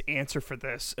obvious answer for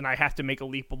this, and I have to make a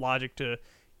leap of logic to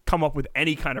come up with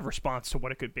any kind of response to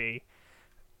what it could be.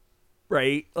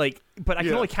 Right? Like, but I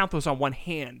can only count those on one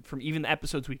hand from even the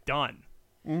episodes we've done.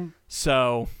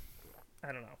 So,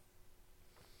 I don't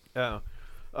know.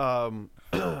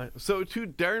 So to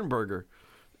Derenberger,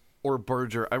 or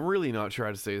Berger, I'm really not sure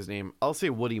how to say his name. I'll say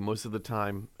Woody most of the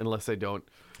time, unless I don't.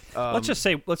 Let's just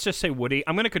say Woody.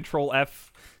 I'm going to Control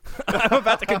F. I'm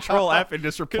about to Control F and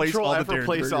just replace all the Derenbergers.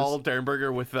 Replace all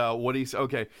Derenberger with Woody's.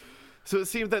 Okay. So it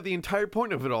seems that the entire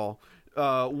point of it all,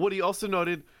 Woody also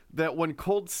noted that when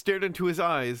Cold stared into his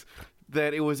eyes,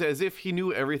 that it was as if he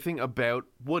knew everything about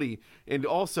Woody. And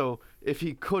also, if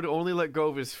he could only let go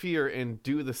of his fear and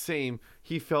do the same,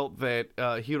 he felt that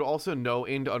he would also know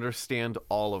and understand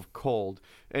all of Cold.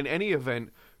 In any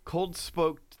event, Cold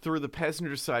spoke through the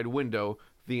passenger side window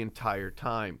the entire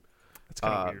time. That's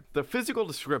kind of weird. The physical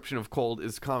description of Cold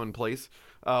is commonplace.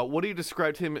 Woody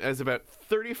described him as about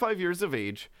 35 years of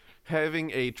age, having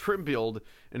a trim build,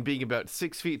 and being about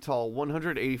 6 feet tall,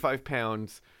 185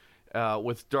 pounds,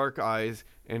 with dark eyes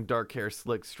and dark hair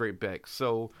slicked straight back.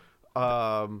 So,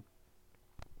 that's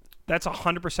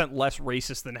 100% less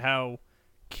racist than how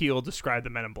Keel described the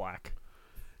Men in Black.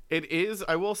 It is,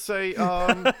 I will say,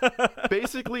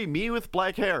 basically me with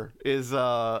black hair is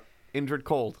Indrid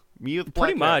Cold. Me with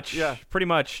black hair. Yeah. Pretty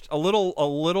much. A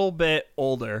little bit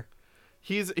older.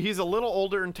 He's a little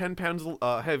older and 10 pounds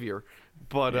heavier,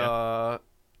 but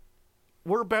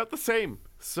we're about the same.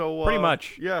 So Pretty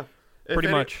much. Yeah. Pretty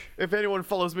much. If anyone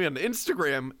follows me on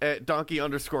Instagram at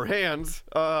donkey_hands,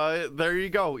 there you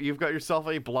go. You've got yourself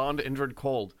a blonde Indrid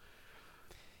Cold.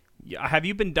 Yeah, have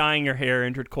you been dyeing your hair,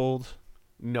 Indrid Cold?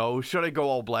 No. Should I go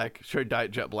all black? Should I dye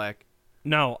it jet black?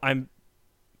 No, I'm...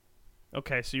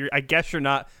 Okay, so I guess you're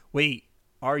not... Wait,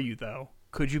 are you, though?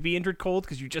 Could you be Indrid Cold?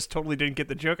 Because you just totally didn't get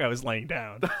the joke I was laying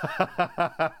down.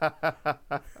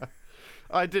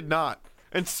 I did not.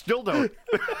 And still don't.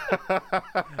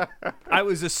 I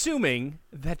was assuming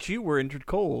that you were Indrid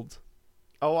Cold.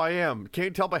 Oh, I am. Can't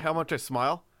you tell by how much I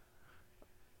smile?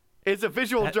 It's a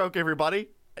visual joke, everybody.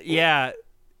 Yeah,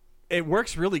 it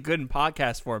works really good in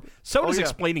podcast form. So does yeah.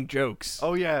 explaining jokes.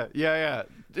 Oh, yeah.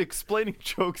 Explaining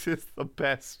jokes is the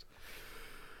best.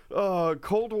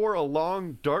 Cold wore a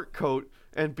long, dark coat,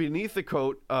 and beneath the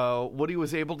coat, Woody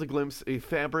was able to glimpse a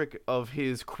fabric of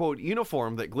his, quote,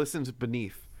 uniform that glistened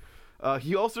beneath.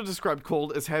 He also described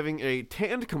Cold as having a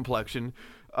tanned complexion,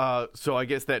 so I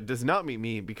guess that does not mean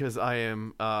me because I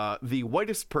am the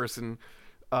whitest person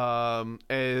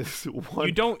as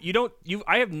one.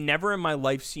 I have never in my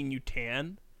life seen you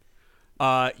tan.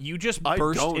 You just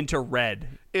burst into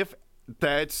red. If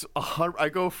that's 100, I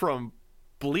go from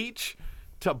bleach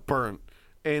to burnt.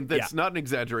 And that's not an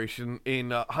exaggeration. In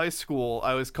high school,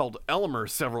 I was called Elmer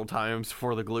several times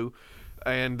for the glue.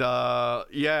 And,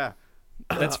 yeah.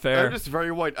 That's fair. I'm just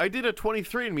very white. I did a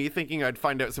 23andMe thinking I'd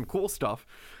find out some cool stuff.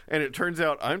 And it turns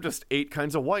out I'm just 8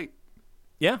 kinds of white.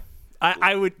 Yeah.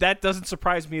 I would. That doesn't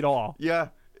surprise me at all. Yeah.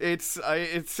 It's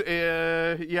a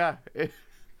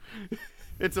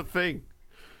thing.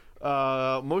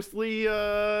 Mostly,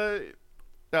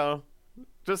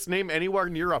 just name anywhere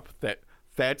in Europe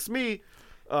that's me.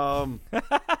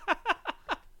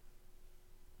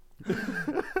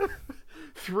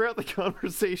 Throughout the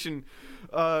conversation,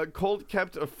 Colt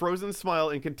kept a frozen smile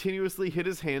and continuously hid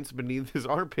his hands beneath his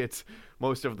armpits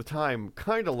most of the time,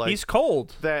 kind of like he's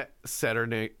cold. That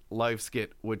Saturday Night Live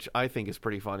skit, which I think is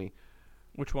pretty funny.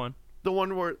 Which one? The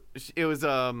one where it was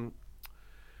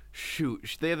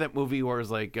shoot, they had that movie where it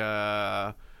was like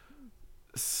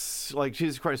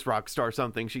Jesus Christ Rockstar or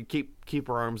something. She'd keep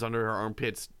her arms under her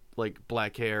armpits, like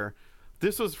black hair.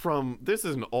 This is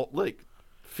an old, like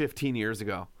 15 years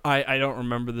ago. I don't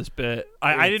remember this bit.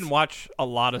 I didn't watch a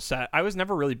lot of I was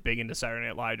never really big into Saturday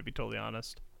Night Live, to be totally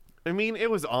honest. I mean, it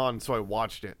was on, so I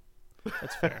watched it.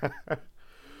 That's fair.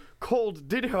 Cold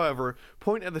did, however,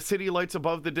 point at the city lights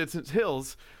above the distant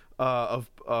hills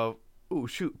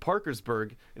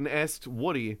Parkersburg, and asked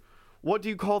Woody, "What do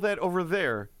you call that over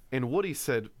there?" And Woody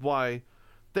said, "Why,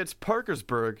 that's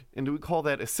Parkersburg, and we call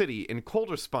that a city." And Cold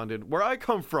responded, "Where I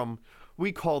come from,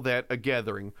 we call that a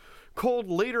gathering." Cold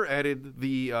later added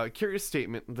the curious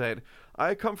statement that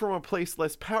I come from a place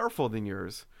less powerful than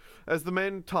yours. As the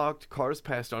men talked, cars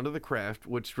passed onto the craft,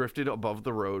 which drifted above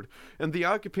the road, and the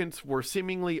occupants were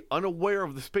seemingly unaware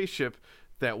of the spaceship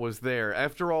that was there.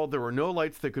 After all, there were no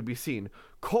lights that could be seen.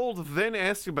 Cold then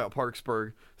asked about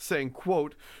Parkersburg, saying,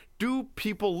 quote, "Do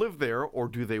people live there, or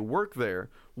do they work there?"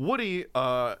 Woody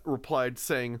replied,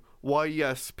 saying, "Why,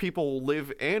 yes, people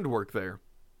live and work there."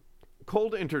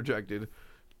 Cold interjected,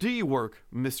 "Do you work,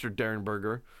 Mr.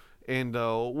 Derenberger?" And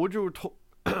Woodrow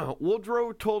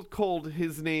told Cold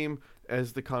his name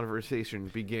as the conversation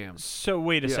began. So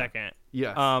wait a second.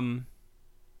 Yes.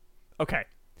 Okay.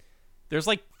 There's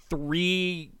like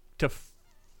 3 to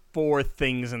 4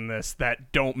 things in this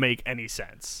that don't make any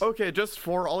sense. Okay, just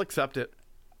 4. I'll accept it.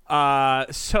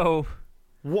 So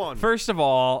 1. First of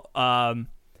all, the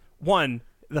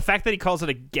fact that he calls it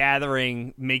a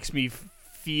gathering makes me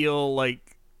feel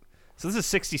like. So this is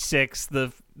 66.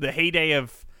 The heyday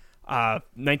of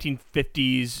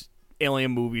 1950s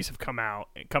alien movies have come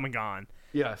and gone.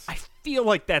 Yes. I feel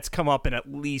like that's come up in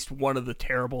at least one of the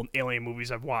terrible alien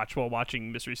movies I've watched while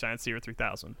watching Mystery Science Theater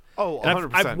 3000. Oh,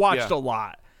 100%. I've watched a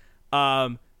lot.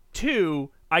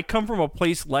 2, I come from a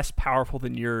place less powerful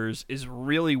than yours is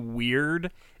really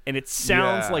weird, and it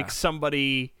sounds like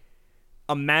somebody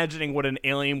imagining what an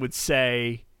alien would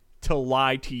say to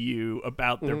lie to you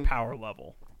about their power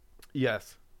level.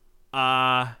 Yes.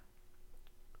 3,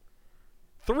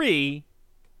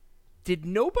 did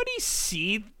nobody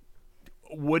see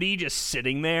Woody just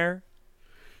sitting there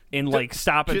and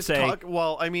stop and say,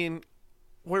 well, I mean,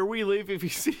 where we live, if you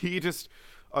see just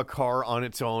a car on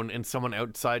its own and someone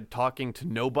outside talking to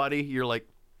nobody, you're like,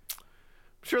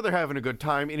 I'm sure they're having a good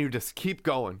time, and you just keep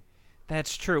going.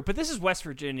 That's true. But this is West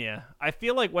Virginia. I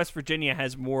feel like West Virginia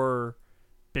has more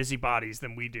busybodies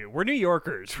than we do. We're New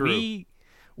Yorkers. True.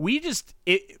 We just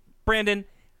Brandon,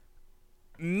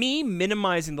 me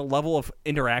minimizing the level of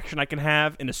interaction I can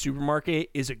have in a supermarket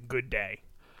is a good day.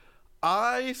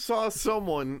 I saw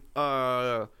someone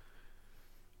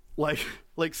like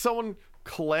someone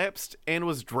collapsed and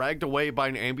was dragged away by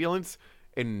an ambulance,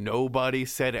 and nobody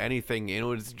said anything, and it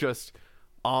was just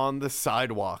on the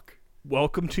sidewalk.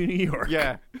 Welcome to New York.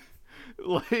 Yeah.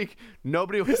 Like,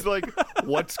 nobody was like,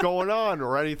 what's going on,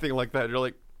 or anything like that. You're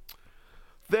like,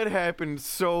 that happened.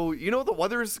 So, you know what the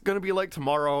weather's going to be like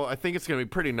tomorrow? I think it's going to be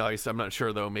pretty nice. I'm not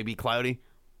sure, though. Maybe cloudy.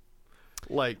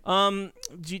 Like, do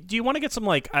you want to get some,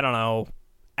 like, I don't know,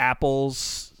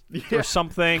 apples or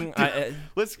something?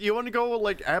 You want to go,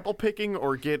 like, apple picking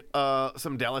or get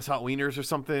some Dallas hot wieners or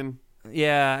something?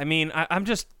 Yeah, I mean, I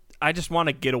just want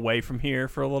to get away from here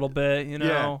for a little bit, you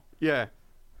know? Yeah.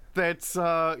 That's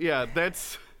where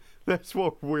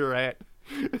we're at.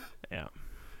 Yeah.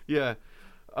 Yeah.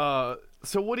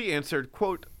 So Woody answered,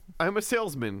 quote, "I'm a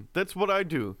salesman. That's what I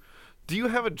do. Do you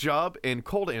have a job?" And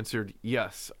Cold answered,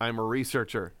 "Yes, I'm a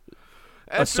researcher."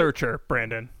 A searcher,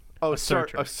 Brandon. Oh, a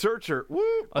searcher. A searcher. Woo.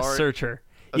 A searcher.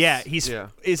 Yeah,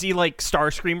 is he like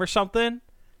Starscream or something?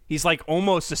 He's like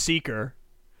almost a seeker.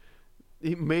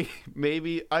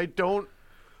 Maybe. I don't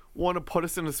want to put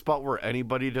us in a spot where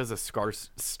anybody does a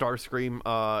Starscream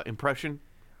impression.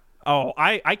 Oh,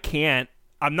 I can't.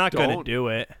 I'm not going to do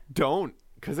it. Don't,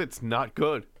 because it's not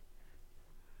good.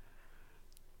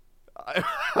 I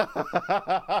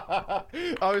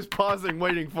was pausing,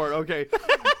 waiting for it. Okay.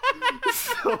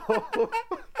 So,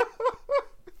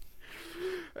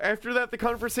 after that, the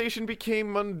conversation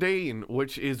became mundane,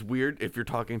 which is weird if you're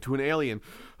talking to an alien.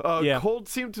 Cold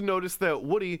seemed to notice that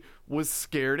Woody was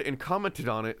scared and commented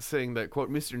on it, saying that,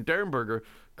 quote, "Mr. Derenberger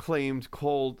claimed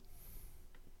Cold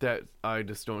that..." I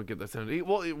just don't get that sound.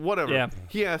 Well, whatever. Yeah.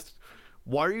 He asked,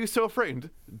 "Why are you so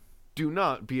afraid?" "Do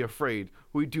not be afraid.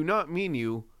 We do not mean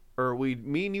you, or we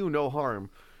mean you no harm.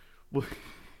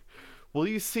 Will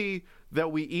you see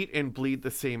that we eat and bleed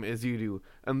the same as you do?"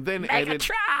 And then added...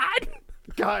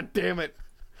 God damn it.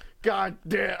 God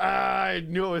damn. I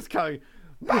knew it was coming.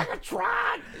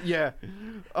 Megatron! Yeah.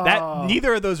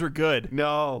 Neither of those were good.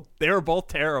 No. They were both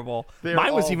terrible.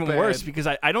 Mine was even worse because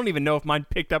I don't even know if mine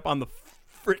picked up on the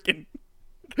freaking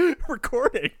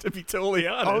recording, to be totally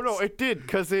honest. Oh, no, it did,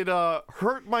 because it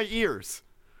hurt my ears.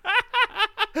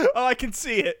 Oh, I can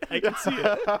see it.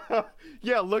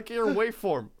 Yeah, look at your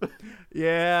waveform.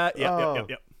 Yeah.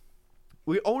 Yep.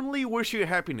 "We only wish you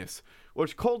happiness,"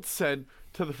 which Cold said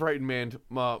to the frightened man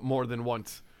more than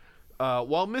once.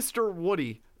 While Mr.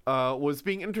 Woody was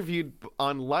being interviewed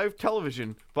on live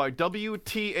television by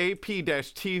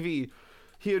WTAP-TV,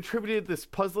 he attributed this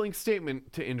puzzling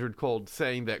statement to Injured Cold,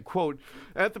 saying that, quote,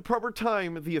 "At the proper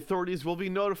time, the authorities will be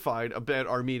notified about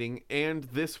our meeting, and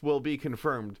this will be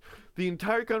confirmed." The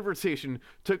entire conversation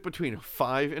took between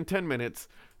 5 and 10 minutes,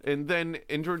 and then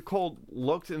Injured Cold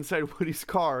looked inside Woody's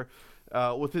car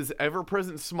with his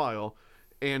ever-present smile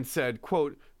and said,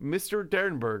 quote, "Mr.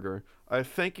 Derenberger, I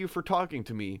thank you for talking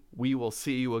to me. We will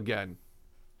see you again."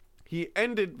 He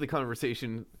ended the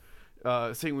conversation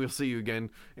saying, "We'll see you again."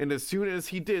 And as soon as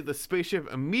he did, the spaceship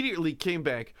immediately came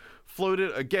back,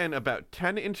 floated again about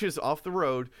 10 inches off the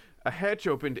road, a hatch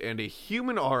opened, and a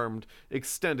human arm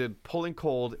extended, pulling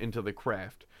Cold into the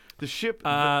craft. The ship...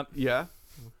 yeah?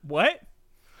 What?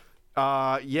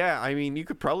 Yeah, I mean, you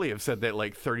could probably have said that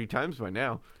like 30 times by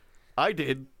now. I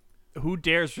did. "Who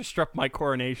dares disrupt my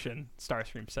coronation?"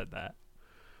 Starscream said that.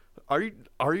 Are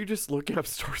you just looking up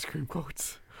Starscream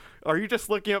quotes? Are you just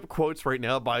looking up quotes right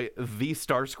now by the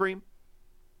Starscream?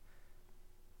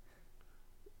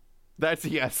 That's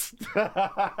yes.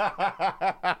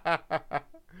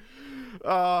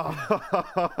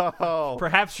 Oh.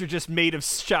 Perhaps you're just made of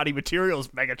shoddy materials,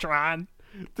 Megatron.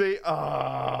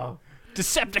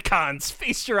 Decepticons,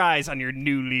 feast your eyes on your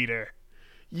new leader.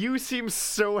 You seem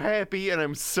so happy, and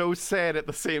I'm so sad at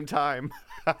the same time.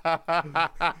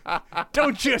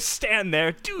 Don't just stand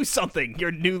there. Do something.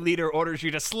 Your new leader orders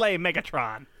you to slay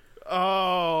Megatron.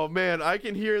 Oh, man. I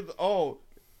can hear the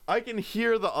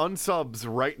unsubs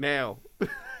right now.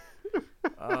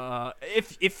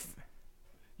 If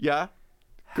Yeah?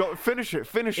 Go finish it.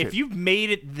 If you've made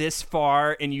it this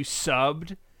far and you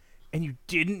subbed and you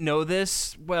didn't know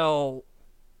this, well...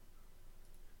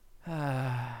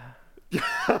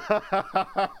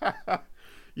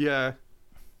 Yeah.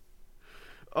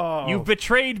 Oh. You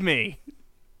betrayed me.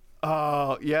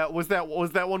 Oh, yeah. Was that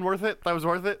one worth it? That was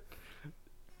worth it?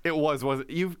 It was it?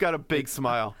 You've got a big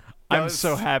smile. I'm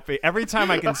so happy. Every time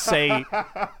I can say,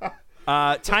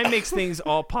 time makes things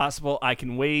all possible. I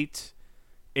can wait.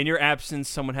 In your absence,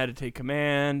 someone had to take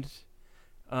command.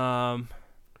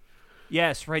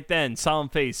 Yes, right then. Solemn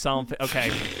face.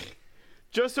 Okay.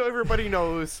 Just so everybody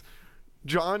knows,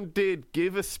 John did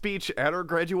give a speech at our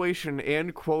graduation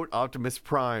and quote Optimus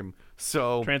Prime.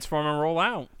 So Transform and roll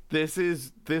out. this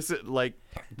is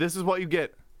what you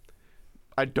get.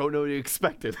 I don't know what you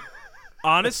expected.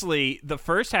 Honestly, the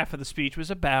first half of the speech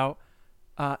was about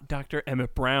Dr.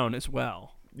 Emmett Brown as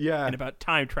well. Yeah. And about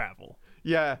time travel.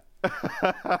 Yeah.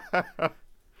 Because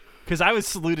I was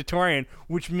salutatorian,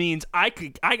 which means I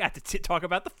got to talk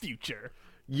about the future.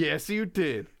 Yes, you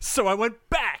did. So I went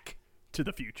back to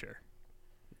the future.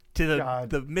 To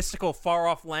the mystical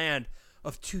far-off land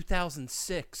of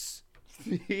 2006.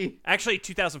 Actually,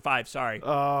 2005, sorry.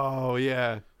 Oh,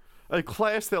 yeah. A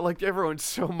class that liked everyone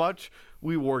so much,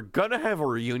 we were gonna have a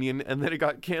reunion, and then it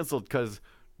got canceled because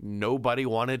nobody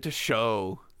wanted to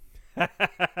show. I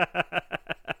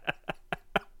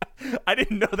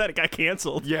didn't know that it got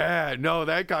canceled. Yeah, no,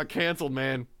 that got canceled,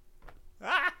 man.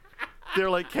 They're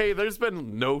like, hey, there's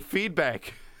been no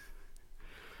feedback.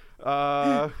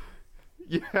 Yeah.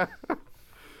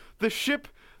 The ship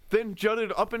then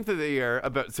jutted up into the air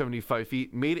about 75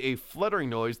 feet, made a fluttering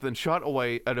noise, then shot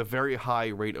away at a very high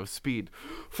rate of speed.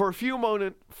 For a few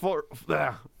moments,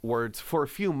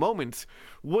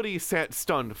 Woody sat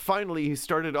stunned. Finally, he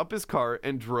started up his car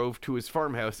and drove to his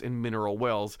farmhouse in Mineral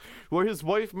Wells, where his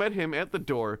wife met him at the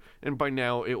door, and by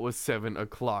now it was 7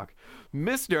 o'clock.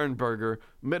 Miss Derenberger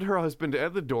met her husband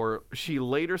at the door. She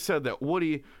later said that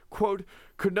Woody, quote,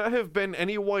 could not have been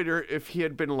any whiter if he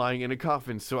had been lying in a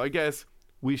coffin, so I guess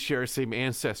we share same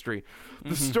ancestry.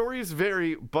 The stories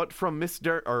vary, but from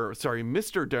Mr.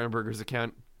 Derenberger's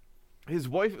account, his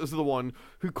wife is the one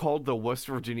who called the West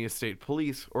Virginia State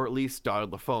Police, or at least dialed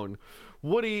the phone.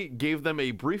 Woody gave them a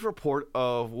brief report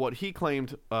of what he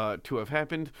claimed to have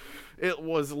happened. It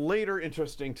was later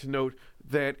interesting to note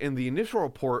that in the initial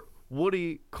report,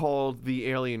 Woody called the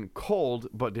alien cold,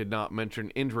 but did not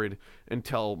mention Indrid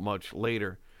until much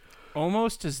later.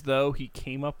 Almost as though he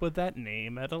came up with that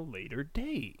name at a later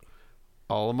date.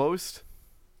 Almost?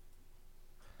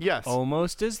 Yes.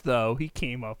 Almost as though he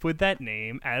came up with that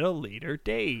name at a later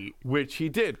date. Which he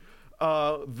did.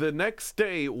 The next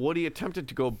day, Woody attempted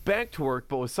to go back to work,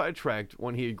 but was sidetracked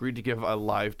when he agreed to give a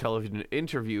live television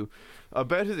interview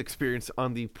about his experience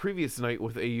on the previous night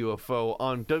with a UFO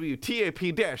on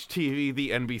WTAP-TV, the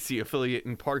NBC affiliate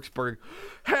in Parksburg,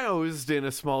 housed in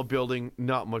a small building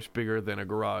not much bigger than a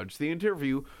garage. The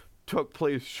interview took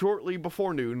place shortly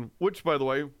before noon, which, by the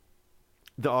way,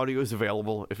 the audio is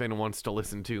available if anyone wants to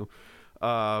listen to.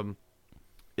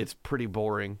 It's pretty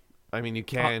boring. I mean, you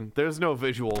can. There's no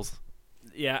visuals.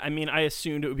 Yeah, I mean, I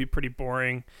assumed it would be pretty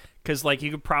boring because, like,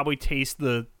 you could probably taste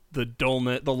the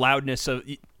dullness, the loudness of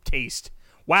taste.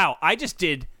 Wow, I just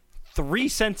did 3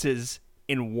 sentences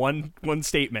in one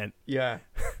statement. Yeah.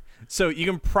 So you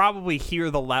can probably hear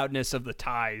the loudness of the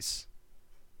ties.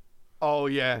 Oh,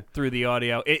 yeah. Through the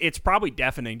audio. It's probably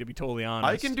deafening, to be totally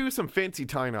honest. I can do some fancy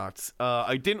tie knots.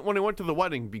 I didn't when I went to the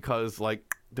wedding because,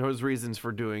 like, there was reasons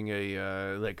for doing a,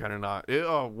 that kind of knot.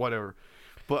 Whatever.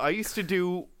 But I used to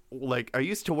do, like, I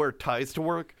used to wear ties to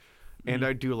work, and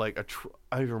I'd do, like,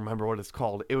 I remember what it's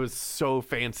called. It was so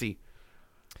fancy.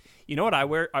 You know what I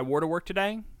wore to work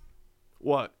today?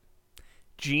 What?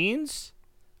 Jeans,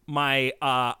 my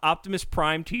Optimus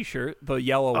Prime t-shirt, the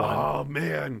yellow one. Oh,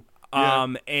 man.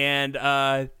 Yeah. And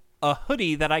a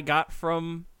hoodie that I got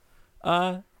from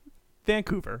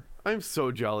Vancouver. I'm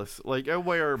so jealous. Like, I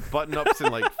wear button-ups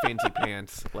and, like, fancy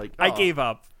pants. Like, I gave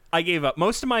up.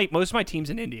 Most of my team's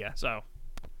in India, so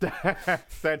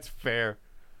that's fair.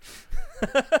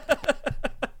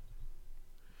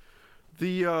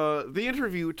 The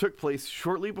interview took place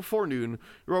shortly before noon,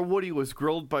 where Woody was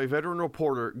grilled by veteran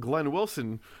reporter Glenn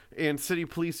Wilson and City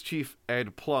Police Chief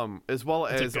Ed Plum, as well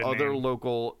as other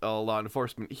local law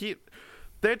enforcement.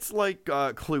 That's like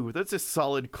Clue. That's a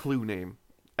solid Clue name.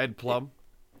 Ed Plum.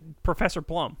 Professor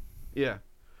Plum. Yeah.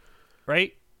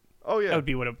 Right? Oh, yeah. That would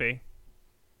be what it would be.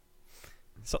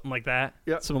 Something like that.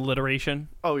 Yeah. Some alliteration.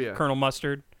 Oh, yeah. Colonel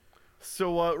Mustard.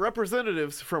 So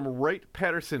representatives from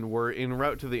Wright-Patterson were en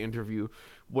route to the interview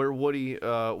where Woody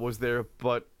was there,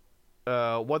 but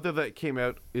whether that came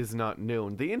out is not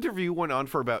known. The interview went on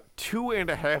for about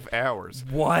 2.5 hours.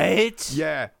 What?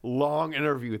 Yeah, long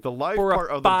interview. The live for part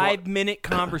a of the 5-minute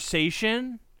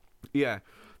conversation? Yeah.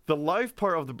 The live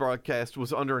part of the broadcast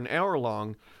was under an hour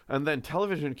long, and then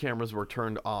television cameras were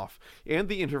turned off, and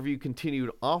the interview continued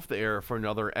off the air for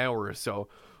another hour or so.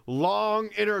 Long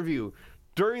interview.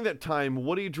 During that time,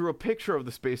 Woody drew a picture of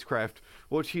the spacecraft,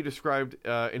 which he described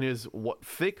in his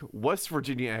thick West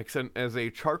Virginia accent as a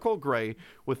charcoal gray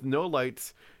with no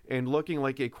lights and looking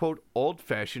like a, quote,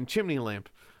 old-fashioned chimney lamp,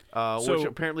 which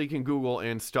apparently you can Google,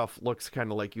 and stuff looks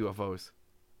kind of like UFOs.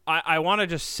 I want to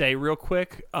just say real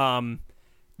quick,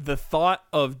 the thought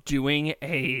of doing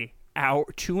a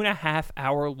 2.5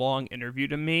 hour long interview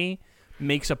to me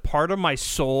makes a part of my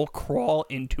soul crawl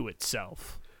into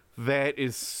itself. That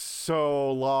is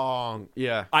so long.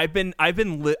 Yeah. I've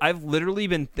literally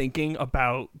been thinking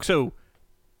about, so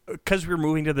because we're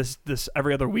moving to this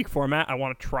every other week format, I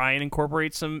want to try and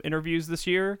incorporate some interviews this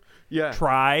year. Yeah.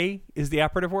 Try is the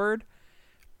operative word,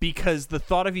 because the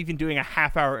thought of even doing a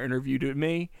half-hour interview to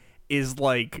me is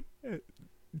like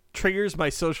triggers my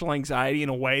social anxiety in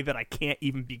a way that I can't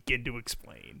even begin to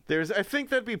explain. I think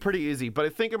that'd be pretty easy, but I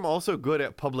think I'm also good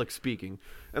at public speaking.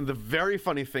 And the very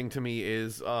funny thing to me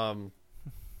is,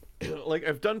 like,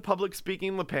 I've done public speaking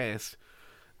in the past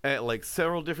at like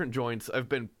several different joints. I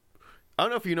don't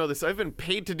know if you know this, I've been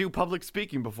paid to do public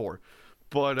speaking before.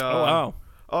 But Oh wow.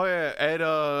 Oh yeah, at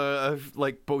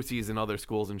like BOCES and other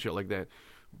schools and shit like that.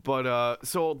 But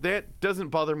so that doesn't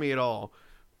bother me at all.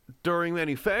 During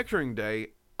manufacturing day,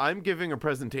 I'm giving a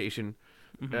presentation.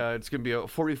 It's gonna be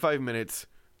 45 minutes.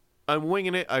 I'm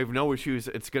winging it. I have no issues.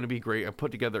 It's gonna be great. I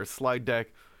put together a slide deck.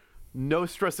 No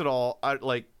stress at all.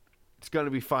 It's gonna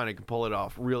be fine. I can pull it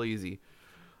off real easy.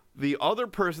 The other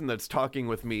person that's talking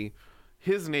with me,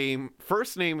 his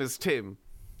first name is Tim.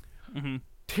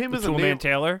 Tim is a Toolman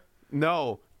Taylor?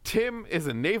 No, Tim is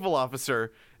a naval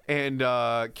officer and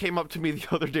came up to me the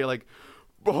other day like,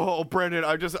 "Oh, Brandon,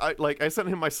 I sent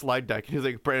him my slide deck." And he's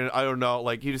like, "Brandon, I don't know.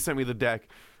 Like, he just sent me the deck.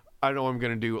 I don't know what I'm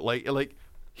gonna do." Like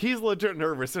he's legit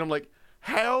nervous, and I'm like,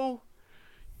 "How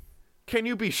can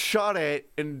you be shot at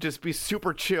and just be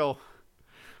super chill?"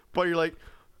 But you're like,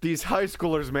 "These high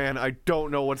schoolers, man, I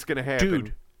don't know what's gonna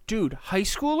happen." Dude, high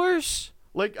schoolers?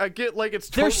 Like, I get like it's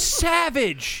They're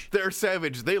savage. They're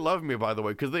savage. They love me, by the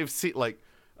way, because they've seen like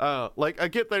I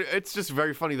get that. It's just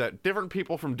very funny that different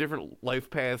people from different life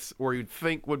paths where you'd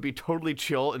think would be totally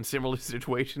chill in similar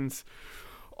situations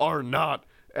are not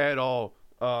at all.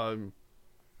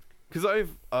 Because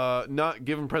I've not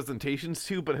given presentations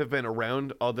to, but have been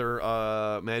around other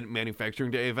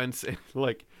manufacturing day events, and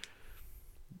like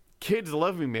kids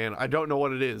love me, man. I don't know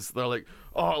what it is. They're like,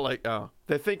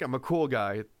 they think I'm a cool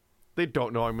guy. They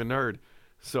don't know I'm a nerd.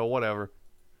 So whatever.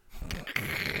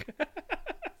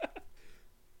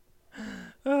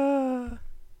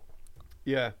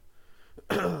 Yeah.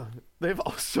 They've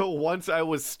also, once I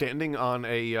was standing on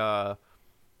a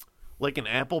like an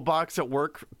Apple box at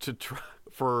work to try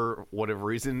for whatever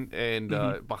reason, and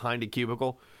behind a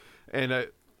cubicle, and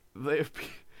they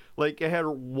like I had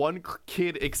one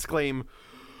kid exclaim,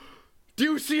 "Do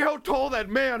you see how tall that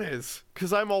man is?"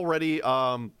 Because I'm already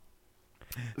 6'2",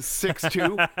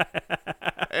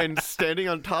 and standing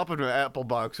on top of an Apple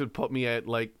box would put me at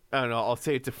like, I don't know, I'll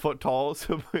say it's a foot tall,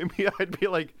 so maybe I'd be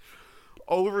like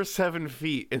over 7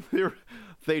 feet, and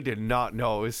they did not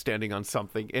know I was standing on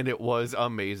something, and it was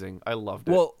amazing. I loved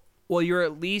it. Well, you're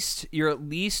at least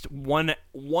one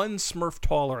Smurf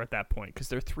taller at that point, because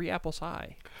they're 3 apples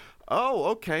high. Oh,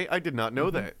 okay. I did not know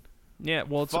that. Yeah,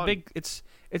 well, it's Fun. it's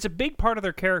a big part of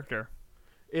their character.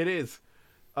 It is.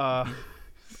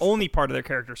 Only part of their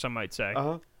character, some might say.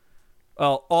 Uh-huh.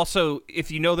 Well, also,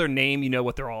 if you know their name, you know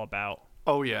what they're all about.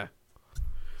 Oh, yeah.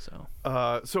 So.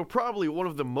 So probably one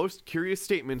of the most curious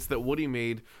statements that Woody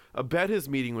made about his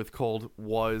meeting with Colt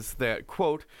was that,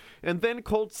 quote, "And then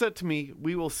Colt said to me,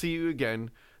 'We will see you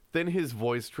again.' Then his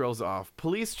voice trails off.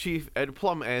 Police Chief Ed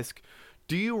Plum asked,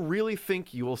 'Do you really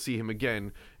think you will see him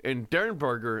again?' And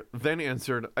Derenberger then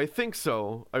answered, 'I think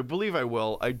so. I believe I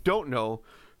will. I don't know,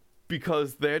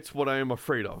 because that's what I am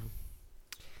afraid of.'"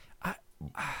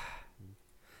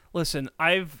 Listen,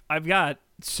 I've got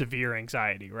severe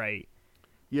anxiety, right?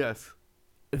 Yes.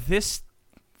 This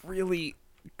really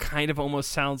kind of almost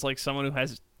sounds like someone who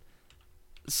has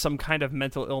some kind of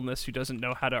mental illness who doesn't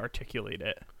know how to articulate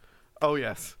it. Oh,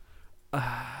 yes.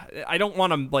 I don't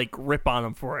want to like rip on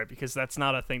him for it, because that's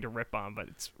not a thing to rip on, but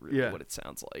it's really what it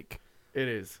sounds like. It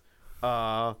is.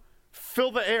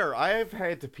 Fill the air. I have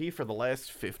had to pee for the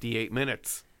last 58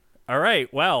 minutes. All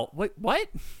right. Well,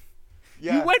 what?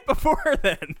 Yeah. You went before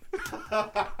then.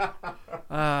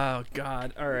 Oh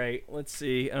God. All right. Let's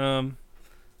see.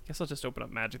 Guess I'll just open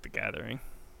up Magic the Gathering.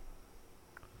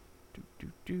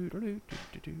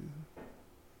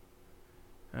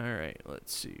 All right.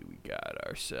 Let's see. We got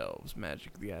ourselves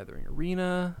Magic the Gathering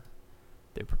Arena.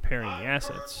 They're preparing the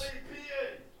assets.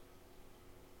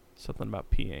 Something about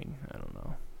peeing. I don't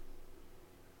know.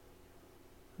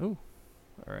 Ooh.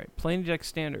 All right. Playing deck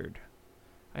standard.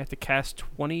 I have to cast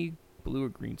 20 blue or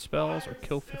green spells or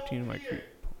kill 15 of my creep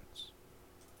opponents.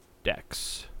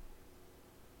 Decks.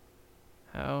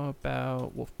 How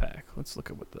about Wolfpack? Let's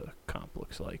look at what the comp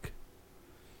looks like.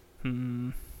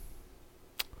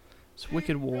 It's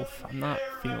Wicked Wolf. I'm not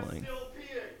feeling.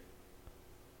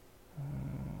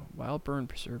 Wild Burn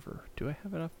Preserver. Do I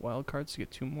have enough wild cards to get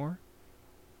 2 more?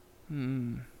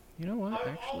 You know what?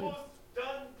 Actually, almost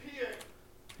done peeing.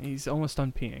 he's almost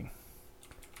done peeing.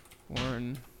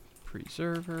 Burn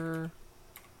Preserver.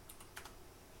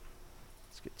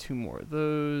 Let's get 2 more of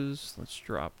those. Let's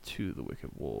drop 2 of the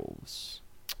Wicked Wolves.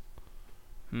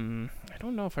 I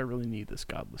don't know if I really need this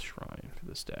Godless Shrine for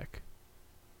this deck.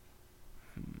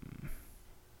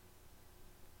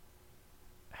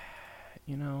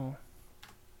 You know,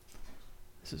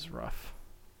 this is rough.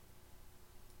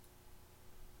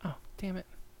 Oh, damn it.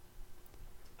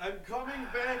 I'm coming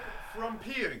back from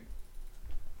peeing.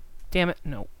 Damn it.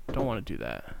 No, don't want to do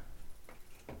that.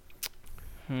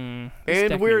 This And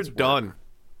deck we're needs work. done.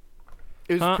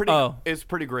 It's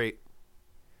pretty great.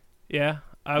 Yeah,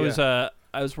 I was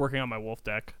working on my wolf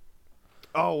deck.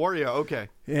 Oh, were you? Okay.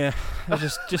 Yeah, I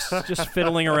was just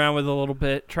fiddling around with it a little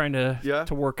bit, trying to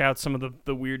work out some of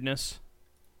the weirdness.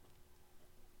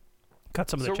 Cut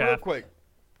some of the So chaff. real quick,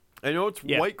 I know it's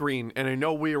white green, and I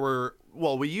know we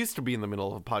used to be in the middle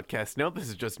of a podcast. Now this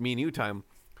is just me and you time.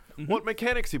 What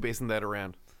mechanics are you basing that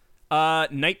around?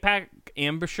 Nightpack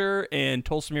Ambusher and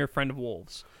Tolsimir Friend of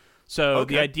Wolves. So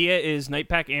the idea is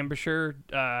Nightpack Ambusher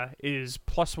is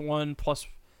 +1+.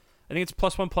 I think it's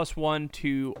 +1/+1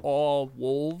 to all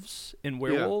wolves and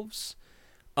werewolves.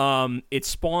 Yeah. It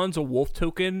spawns a wolf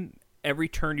token every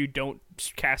turn you don't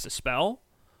cast a spell.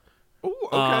 Ooh,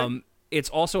 okay. It's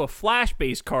also a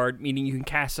flash-based card, meaning you can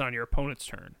cast it on your opponent's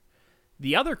turn.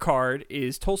 The other card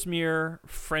is Tolsimir,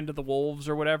 Friend of the Wolves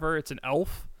or whatever. It's an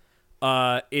elf.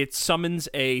 It summons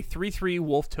a 3/3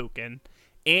 wolf token,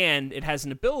 and it has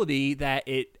an ability that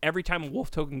every time a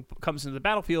wolf token comes into the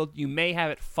battlefield, you may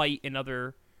have it fight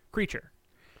another creature.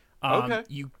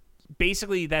 You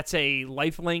basically, that's a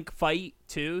lifelink fight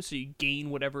too, so you gain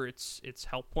whatever its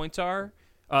health points are,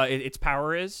 its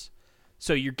power is.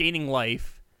 So you're gaining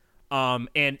life.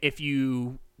 And if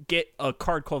you get a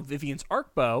card called Vivian's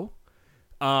Arcbow,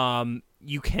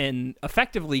 you can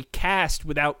effectively cast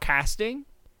without casting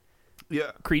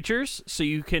creatures. So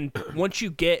you can, once you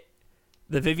get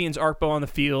the Vivian's Arcbow on the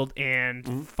field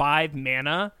and 5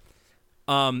 mana,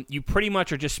 you pretty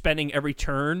much are just spending every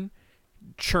turn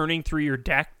churning through your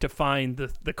deck to find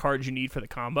the cards you need for the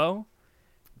combo.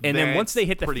 And then once they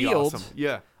hit the field,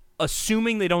 awesome.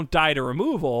 Assuming they don't die to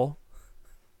removal,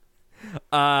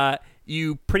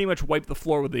 you pretty much wipe the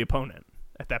floor with the opponent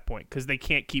at that point because they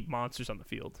can't keep monsters on the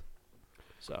field.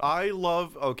 So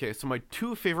so my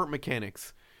 2 favorite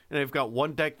mechanics, and I've got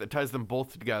one deck that ties them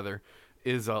both together,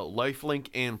 is Lifelink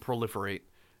and Proliferate.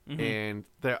 And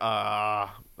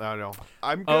I don't know.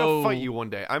 I'm gonna fight you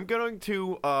one day. I'm going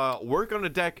to work on a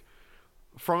deck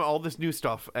from all this new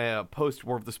stuff post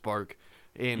War of the Spark,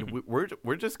 and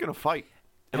we're just gonna fight.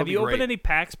 Have you opened any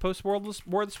packs post War of the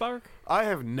Spark? I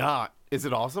have not. Is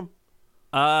it awesome?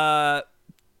 So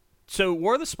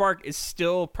War of the Spark is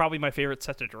still probably my favorite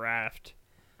set to draft.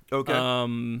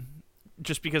 Okay.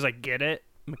 Just because I get it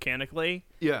mechanically.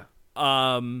 Yeah.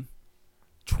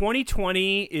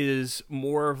 2020 is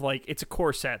more of like, it's a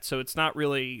core set, so it's not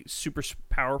really super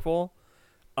powerful.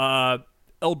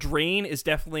 Eldraine is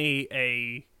definitely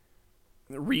a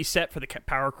reset for the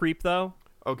power creep, though.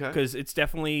 Okay. Because it's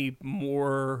definitely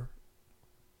more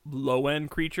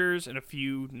low-end creatures and a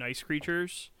few nice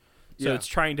creatures. So it's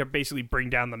trying to basically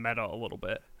bring down the meta a little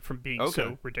bit from being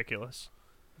so ridiculous.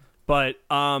 But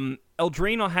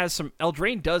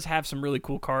Eldraine does have some really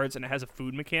cool cards, and it has a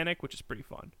food mechanic, which is pretty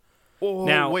fun. Oh,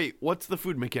 now, wait, what's the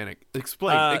food mechanic?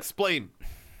 Explain.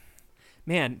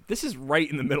 Man, this is right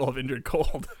in the middle of Indrid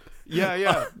Cold.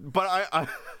 Yeah, but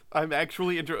I'm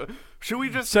actually interested. Should we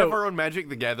just have our own Magic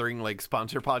the Gathering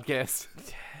sponsor podcast?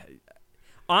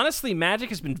 Honestly, Magic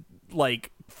has been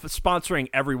sponsoring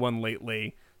everyone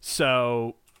lately,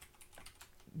 so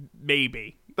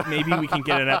maybe we can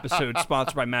get an episode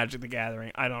sponsored by Magic the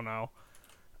Gathering. I don't know,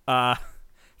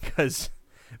 because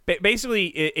basically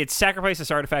it's sacrifice this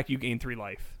artifact, you gain 3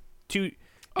 life. 2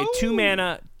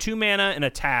 mana and a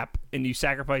tap, and you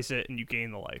sacrifice it and you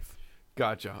gain the life.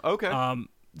 Gotcha. Okay.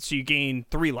 So you gain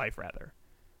 3 life rather.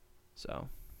 So.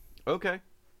 Okay.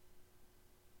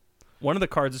 One of the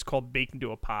cards is called Baked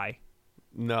into a Pie.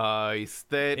 Nice.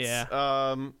 That's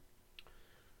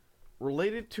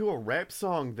related to a rap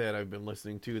song that I've been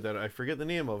listening to that I forget the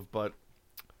name of, but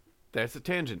that's a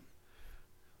tangent.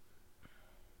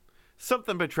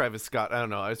 Something by Travis Scott. I don't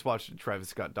know. I just watched a Travis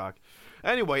Scott doc.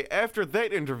 Anyway, after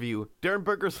that interview, Darren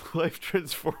Berger's life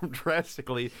transformed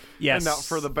drastically. Yes. And not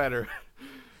for the better.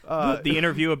 The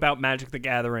interview about Magic the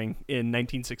Gathering in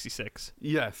 1966.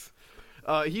 Yes.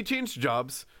 He changed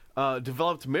jobs,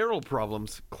 developed marital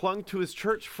problems, clung to his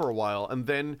church for a while, and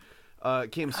then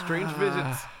came strange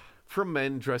visits from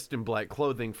men dressed in black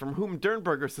clothing, from whom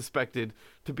Dernberger suspected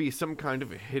to be some kind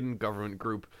of a hidden government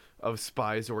group of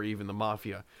spies or even the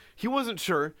mafia. He wasn't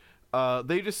sure.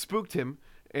 They just spooked him,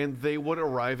 and they would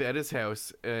arrive at his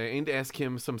house and ask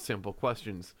him some simple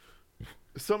questions.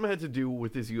 Some had to do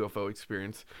with his UFO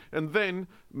experience, and then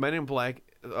Men in Black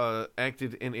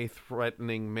acted in a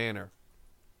threatening manner.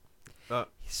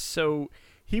 So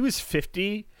he was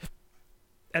 50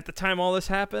 at the time all this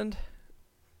happened.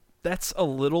 That's a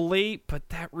little late, but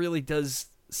that really does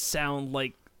sound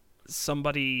like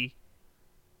somebody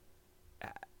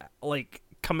like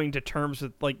coming to terms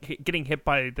with like getting hit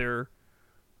by their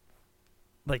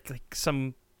like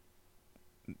some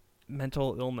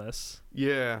mental illness.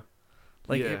 Yeah.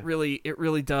 Like Yeah. it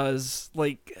really does.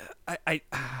 Like I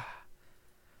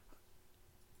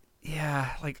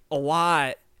yeah, like a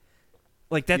lot.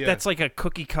 Like that Yeah. that's like a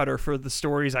cookie cutter for the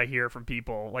stories I hear from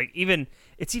people. Like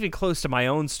it's even close to my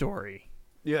own story.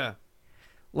 Yeah.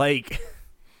 Like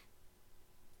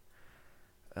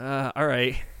all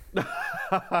right.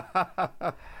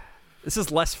 This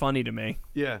is less funny to me.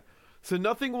 Yeah. So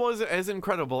nothing was as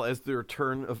incredible as the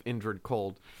return of Indrid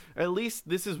Cold. At least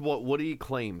this is what Woody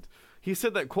claimed. He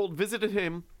said that Cold visited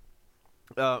him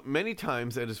many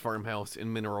times at his farmhouse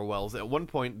in Mineral Wells. At one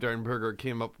point, Dernberger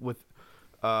came up with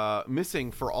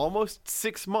missing for almost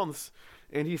 6 months,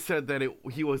 and he said that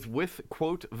he was with,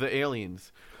 quote, the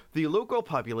aliens. The local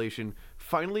population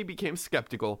finally became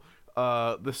skeptical.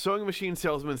 The sewing machine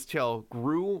salesman's tale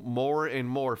grew more and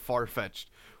more far-fetched.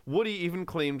 Woody even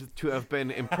claimed to have been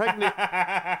impregnated.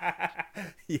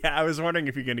 Yeah, I was wondering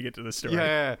if you're going to get to the story.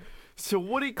 Yeah. So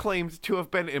Woody claimed to have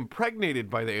been impregnated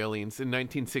by the aliens in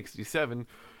 1967.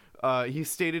 He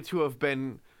stated to have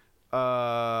been...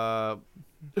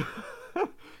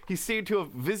 he stated to have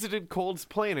visited Cold's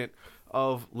planet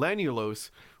of Lanulos,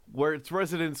 where its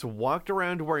residents walked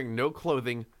around wearing no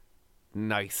clothing.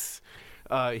 Nice.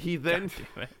 He then...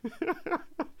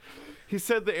 He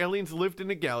said the aliens lived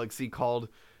in a galaxy called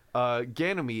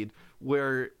Ganymede,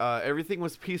 where everything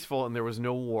was peaceful and there was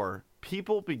no war.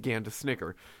 People began to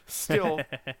snicker. Still...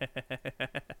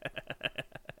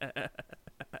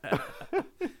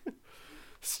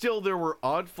 Still, there were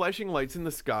odd flashing lights in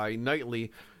the sky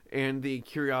nightly, and the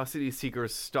curiosity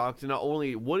seekers stalked not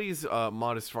only Woody's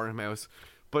modest farmhouse,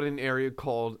 but an area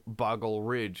called Boggle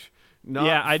Ridge.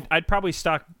 I'd probably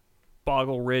stalk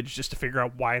Boggle Ridge just to figure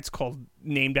out why it's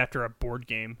named after a board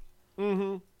game.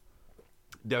 Mm-hmm.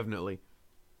 Definitely.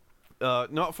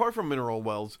 Not far from Mineral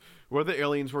Wells, where the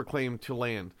aliens were claimed to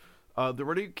land. The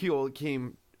ridicule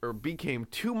became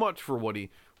too much for Woody.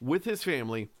 With his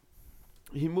family,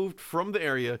 he moved from the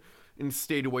area and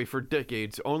stayed away for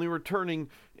decades, only returning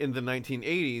in the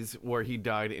 1980s, where he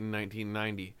died in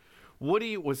 1990.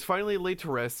 Woody was finally laid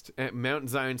to rest at Mount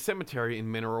Zion Cemetery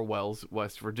in Mineral Wells,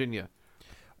 West Virginia.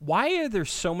 Why are there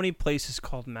so many places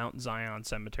called Mount Zion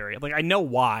Cemetery? Like, I know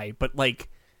why, but like,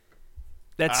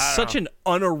 that's such an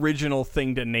unoriginal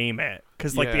thing to name it.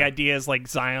 Because like the idea is like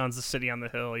Zion's the city on the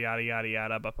hill, yada yada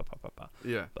yada.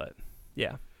 Yeah, but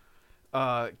yeah.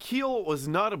 Keel was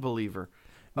not a believer.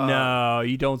 No,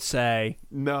 you don't say.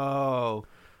 No.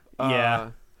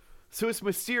 Yeah. So it's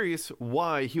mysterious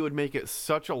why he would make it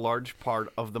such a large part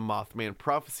of the Mothman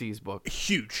Prophecies book.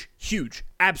 Huge,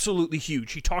 absolutely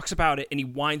huge. He talks about it and he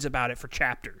whines about it for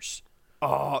chapters.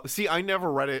 Oh, see, I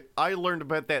never read it. I learned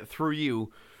about that through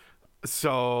you.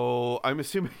 So I'm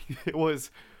assuming it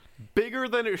was bigger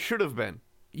than it should have been.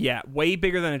 Yeah, way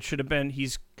bigger than it should have been.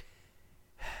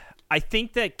 I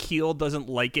think that Keel doesn't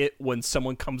like it when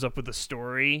someone comes up with a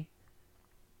story.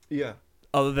 Yeah.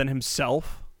 Other than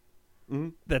himself.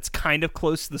 Mm-hmm. That's kind of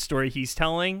close to the story he's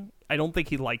telling. I don't think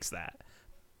he likes that.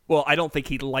 Well, I don't think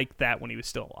he liked that when he was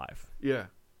still alive. Yeah.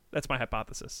 That's my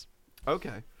hypothesis.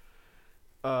 Okay.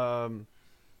 So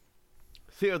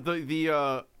yeah,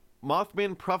 the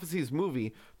Mothman Prophecies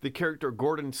movie, the character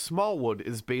Gordon Smallwood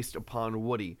is based upon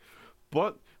Woody.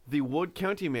 But the Wood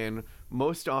County man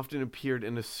most often appeared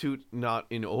in a suit, not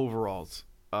in overalls.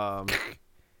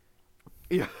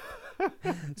 Yeah.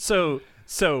 So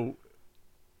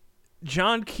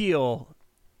John Keel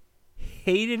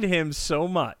hated him so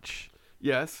much.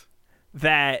 Yes.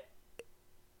 That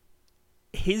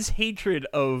his hatred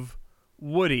of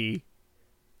Woody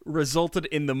resulted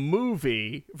in the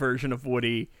movie version of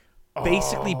Woody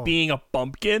basically being a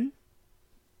bumpkin.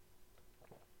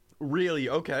 Really?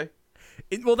 Okay.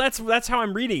 Well, that's how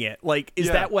I'm reading it. Like, is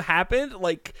that what happened?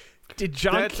 Like, did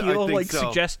John Keel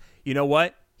suggest? You know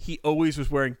what? He always was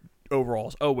wearing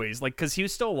overalls, always. Like, because he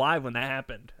was still alive when that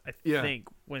happened. I think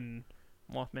when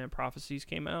Mothman Prophecies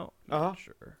came out. I'm not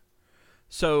sure.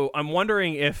 So I'm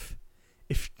wondering if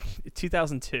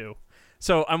 2002.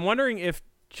 So I'm wondering if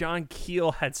John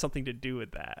Keel had something to do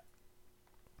with that.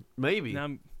 Maybe. Now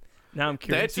I'm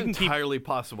curious. That's entirely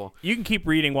possible. You can keep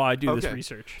reading while I do this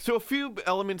research. So a few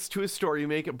elements to his story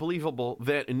make it believable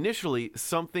that initially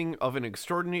something of an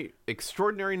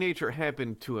extraordinary nature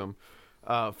happened to him.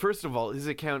 First of all, his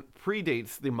account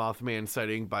predates the Mothman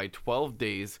sighting by 12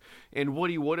 days, and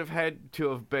Woody would have had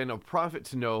to have been a prophet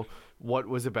to know what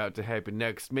was about to happen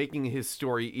next, making his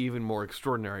story even more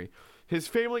extraordinary. His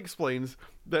family explains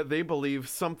that they believe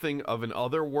something of an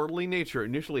otherworldly nature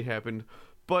initially happened,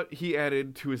 but he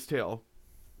added to his tale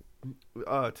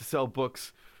to sell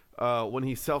books when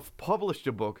he self-published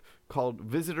a book called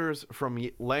Visitors from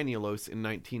Lanulos in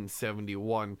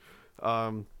 1971.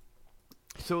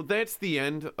 So that's the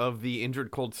end of the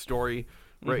Indrid Cold story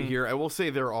right here. I will say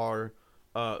there are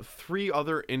 3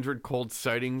 other Indrid Cold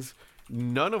sightings,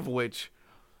 none of which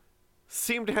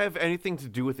seem to have anything to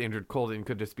do with Indrid Cold and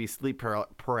could just be sleep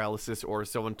paralysis or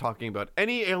someone talking about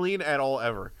any alien at all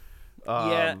ever.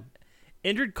 Yeah.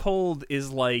 Indrid Cold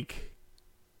is like...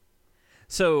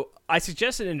 So, I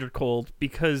suggested Indrid Cold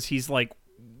because he's like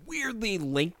weirdly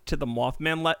linked to the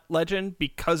Mothman legend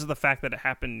because of the fact that it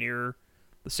happened near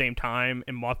the same time,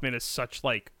 and Mothman is such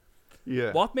like...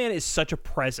 Yeah. Mothman is such a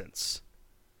presence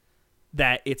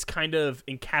that it's kind of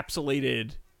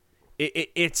encapsulated...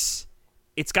 It's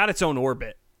got its own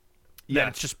orbit. That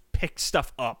it's just picked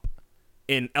stuff up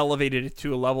and elevated it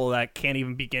to a level that I can't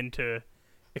even begin to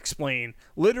explain,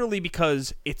 literally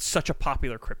because it's such a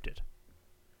popular cryptid.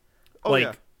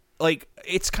 Like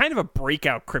it's kind of a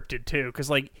breakout cryptid too, because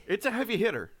like it's a heavy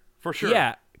hitter for sure.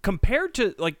 Yeah,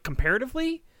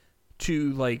 comparatively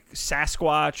to like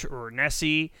Sasquatch or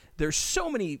Nessie, there's so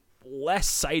many less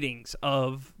sightings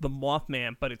of the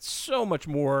Mothman, but it's so much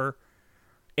more.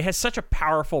 It has such a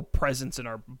powerful presence in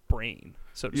our brain,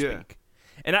 so to speak.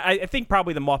 And I think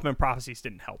probably the Mothman prophecies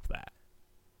didn't help that.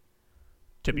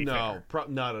 To be fair. No,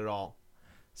 not at all.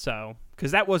 So,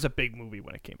 because that was a big movie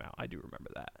when it came out. I do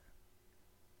remember that.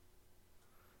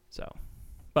 So,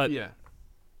 but yeah,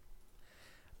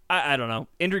 I don't know.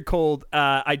 Indrid Cold.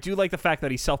 I do like the fact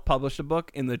that he self-published a book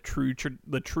in the true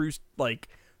like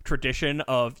tradition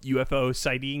of UFO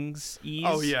sightings.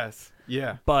 Oh yes,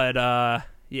 yeah. But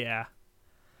yeah.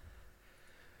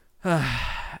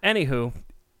 Anywho,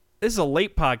 this is a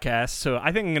late podcast, so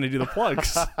I think I'm going to do the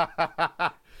plugs.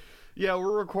 Yeah,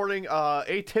 we're recording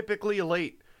atypically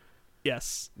late.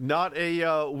 Yes. Not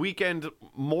a weekend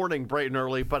morning bright and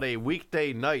early, but a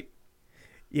weekday night.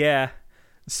 Yeah.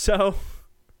 So,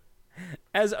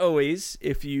 as always,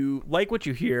 if you like what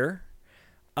you hear,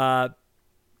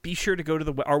 be sure to go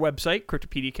to our website,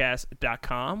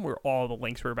 cryptopediacast.com, where all the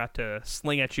links we're about to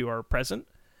sling at you are present.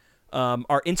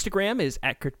 Our Instagram is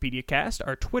 @CryptopediaCast.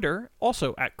 Our Twitter,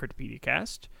 also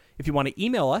 @CryptopediaCast. If you want to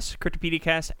email us,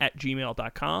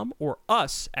 cryptopediacast@gmail.com or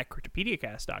us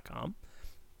 @cryptopediacast.com.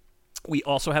 We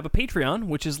also have a Patreon,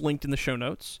 which is linked in the show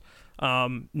notes.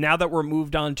 Now that we're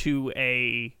moved on to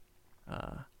a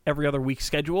every other week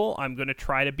schedule, I'm going to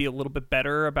try to be a little bit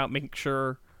better about making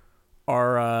sure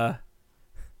our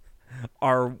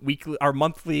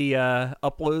monthly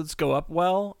uploads go up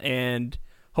well, and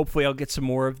hopefully I'll get some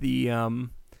more of the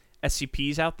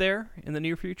SCPs out there in the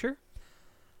near future.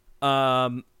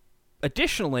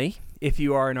 Additionally, if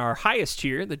you are in our highest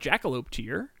tier, the Jackalope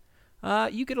tier,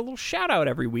 you get a little shout-out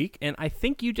every week, and I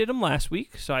think you did them last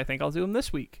week, so I think I'll do them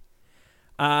this week.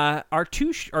 Our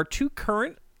two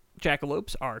current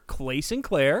Jackalopes are Clay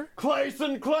Sinclair. Clay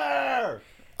Sinclair!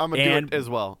 I'm going to do it as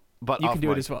well, but you can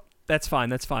do it as well. That's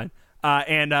fine.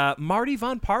 And Marty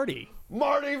Von Party.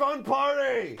 Marty Von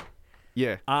Party!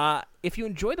 Yeah. If you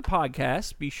enjoy the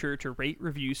podcast, be sure to rate,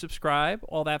 review, subscribe,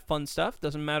 all that fun stuff.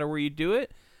 Doesn't matter where you do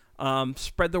it.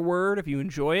 Spread the word if you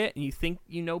enjoy it and you think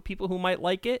you know people who might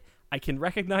like it. I can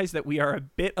recognize that we are a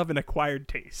bit of an acquired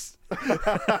taste.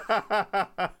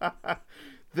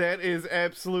 That is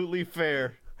absolutely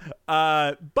fair.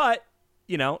 But,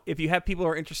 you know, if you have people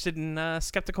who are interested in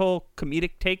skeptical,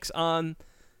 comedic takes on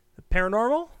the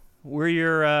paranormal, we're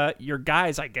your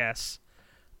guys, I guess.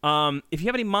 If you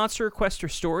have any monster requests or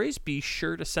stories, be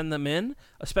sure to send them in,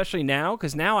 especially now,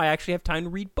 because now I actually have time to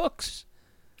read books.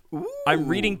 Ooh. I'm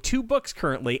reading 2 books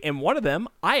currently, and one of them,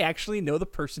 I actually know the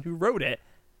person who wrote it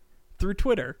through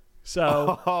Twitter.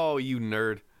 So, oh, you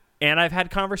nerd. And I've had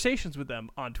conversations with them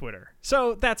on Twitter.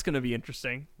 So that's going to be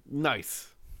interesting.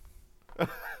 Nice.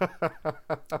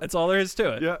 That's all there is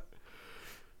to it. Yeah.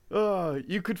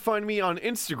 You could find me on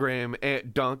Instagram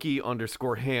at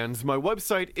donkey_hands. My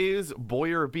website is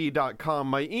boyerb.com.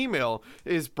 My email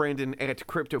is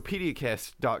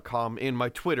brandon@cryptopediacast.com. And my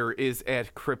Twitter is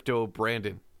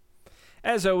 @cryptobrandon.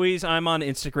 As always, I'm on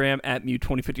Instagram at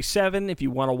Mew2057 if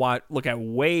you want to look at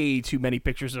way too many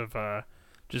pictures of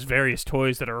just various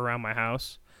toys that are around my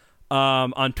house.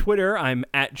 On Twitter, I'm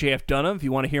at JF Dunham if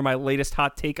you want to hear my latest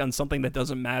hot take on something that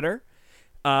doesn't matter.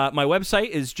 My website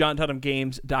is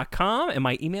johndunhamgames.com, and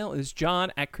my email is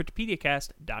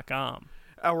john@cryptopediacast.com.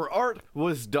 Our art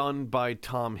was done by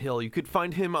Tom Hill. You could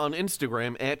find him on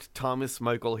Instagram at Thomas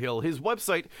Michael Hill. His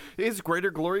website is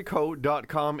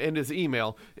greatergloryco.com, and his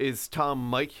email is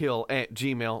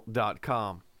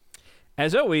tommikehill@gmail.com.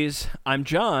 As always, I'm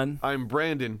John. I'm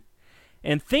Brandon.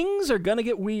 And things are going to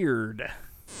get weird.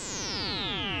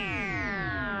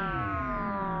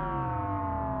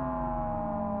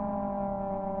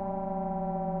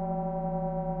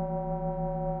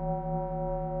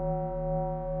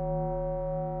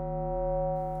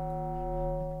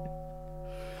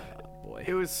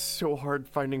 It was so hard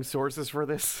finding sources for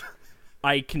this.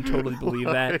 I can totally believe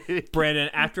that.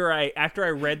 Brandon, after I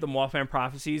read the Mothman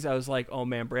prophecies, I was like, oh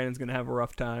man, Brandon's going to have a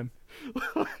rough time.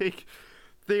 Like,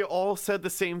 they all said the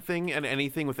same thing, and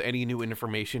anything with any new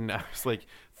information, I was like,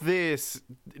 this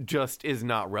just is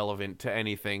not relevant to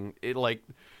anything.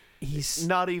 He's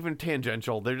not even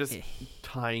tangential. They're just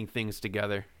tying things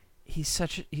together.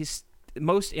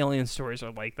 Most alien stories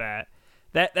are like that.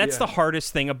 That's the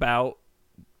hardest thing about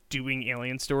doing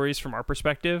alien stories from our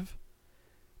perspective,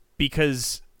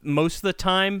 because most of the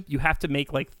time you have to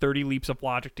make like 30 leaps of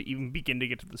logic to even begin to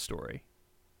get to the story.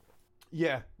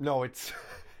 Yeah, no, it's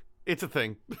a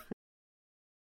thing.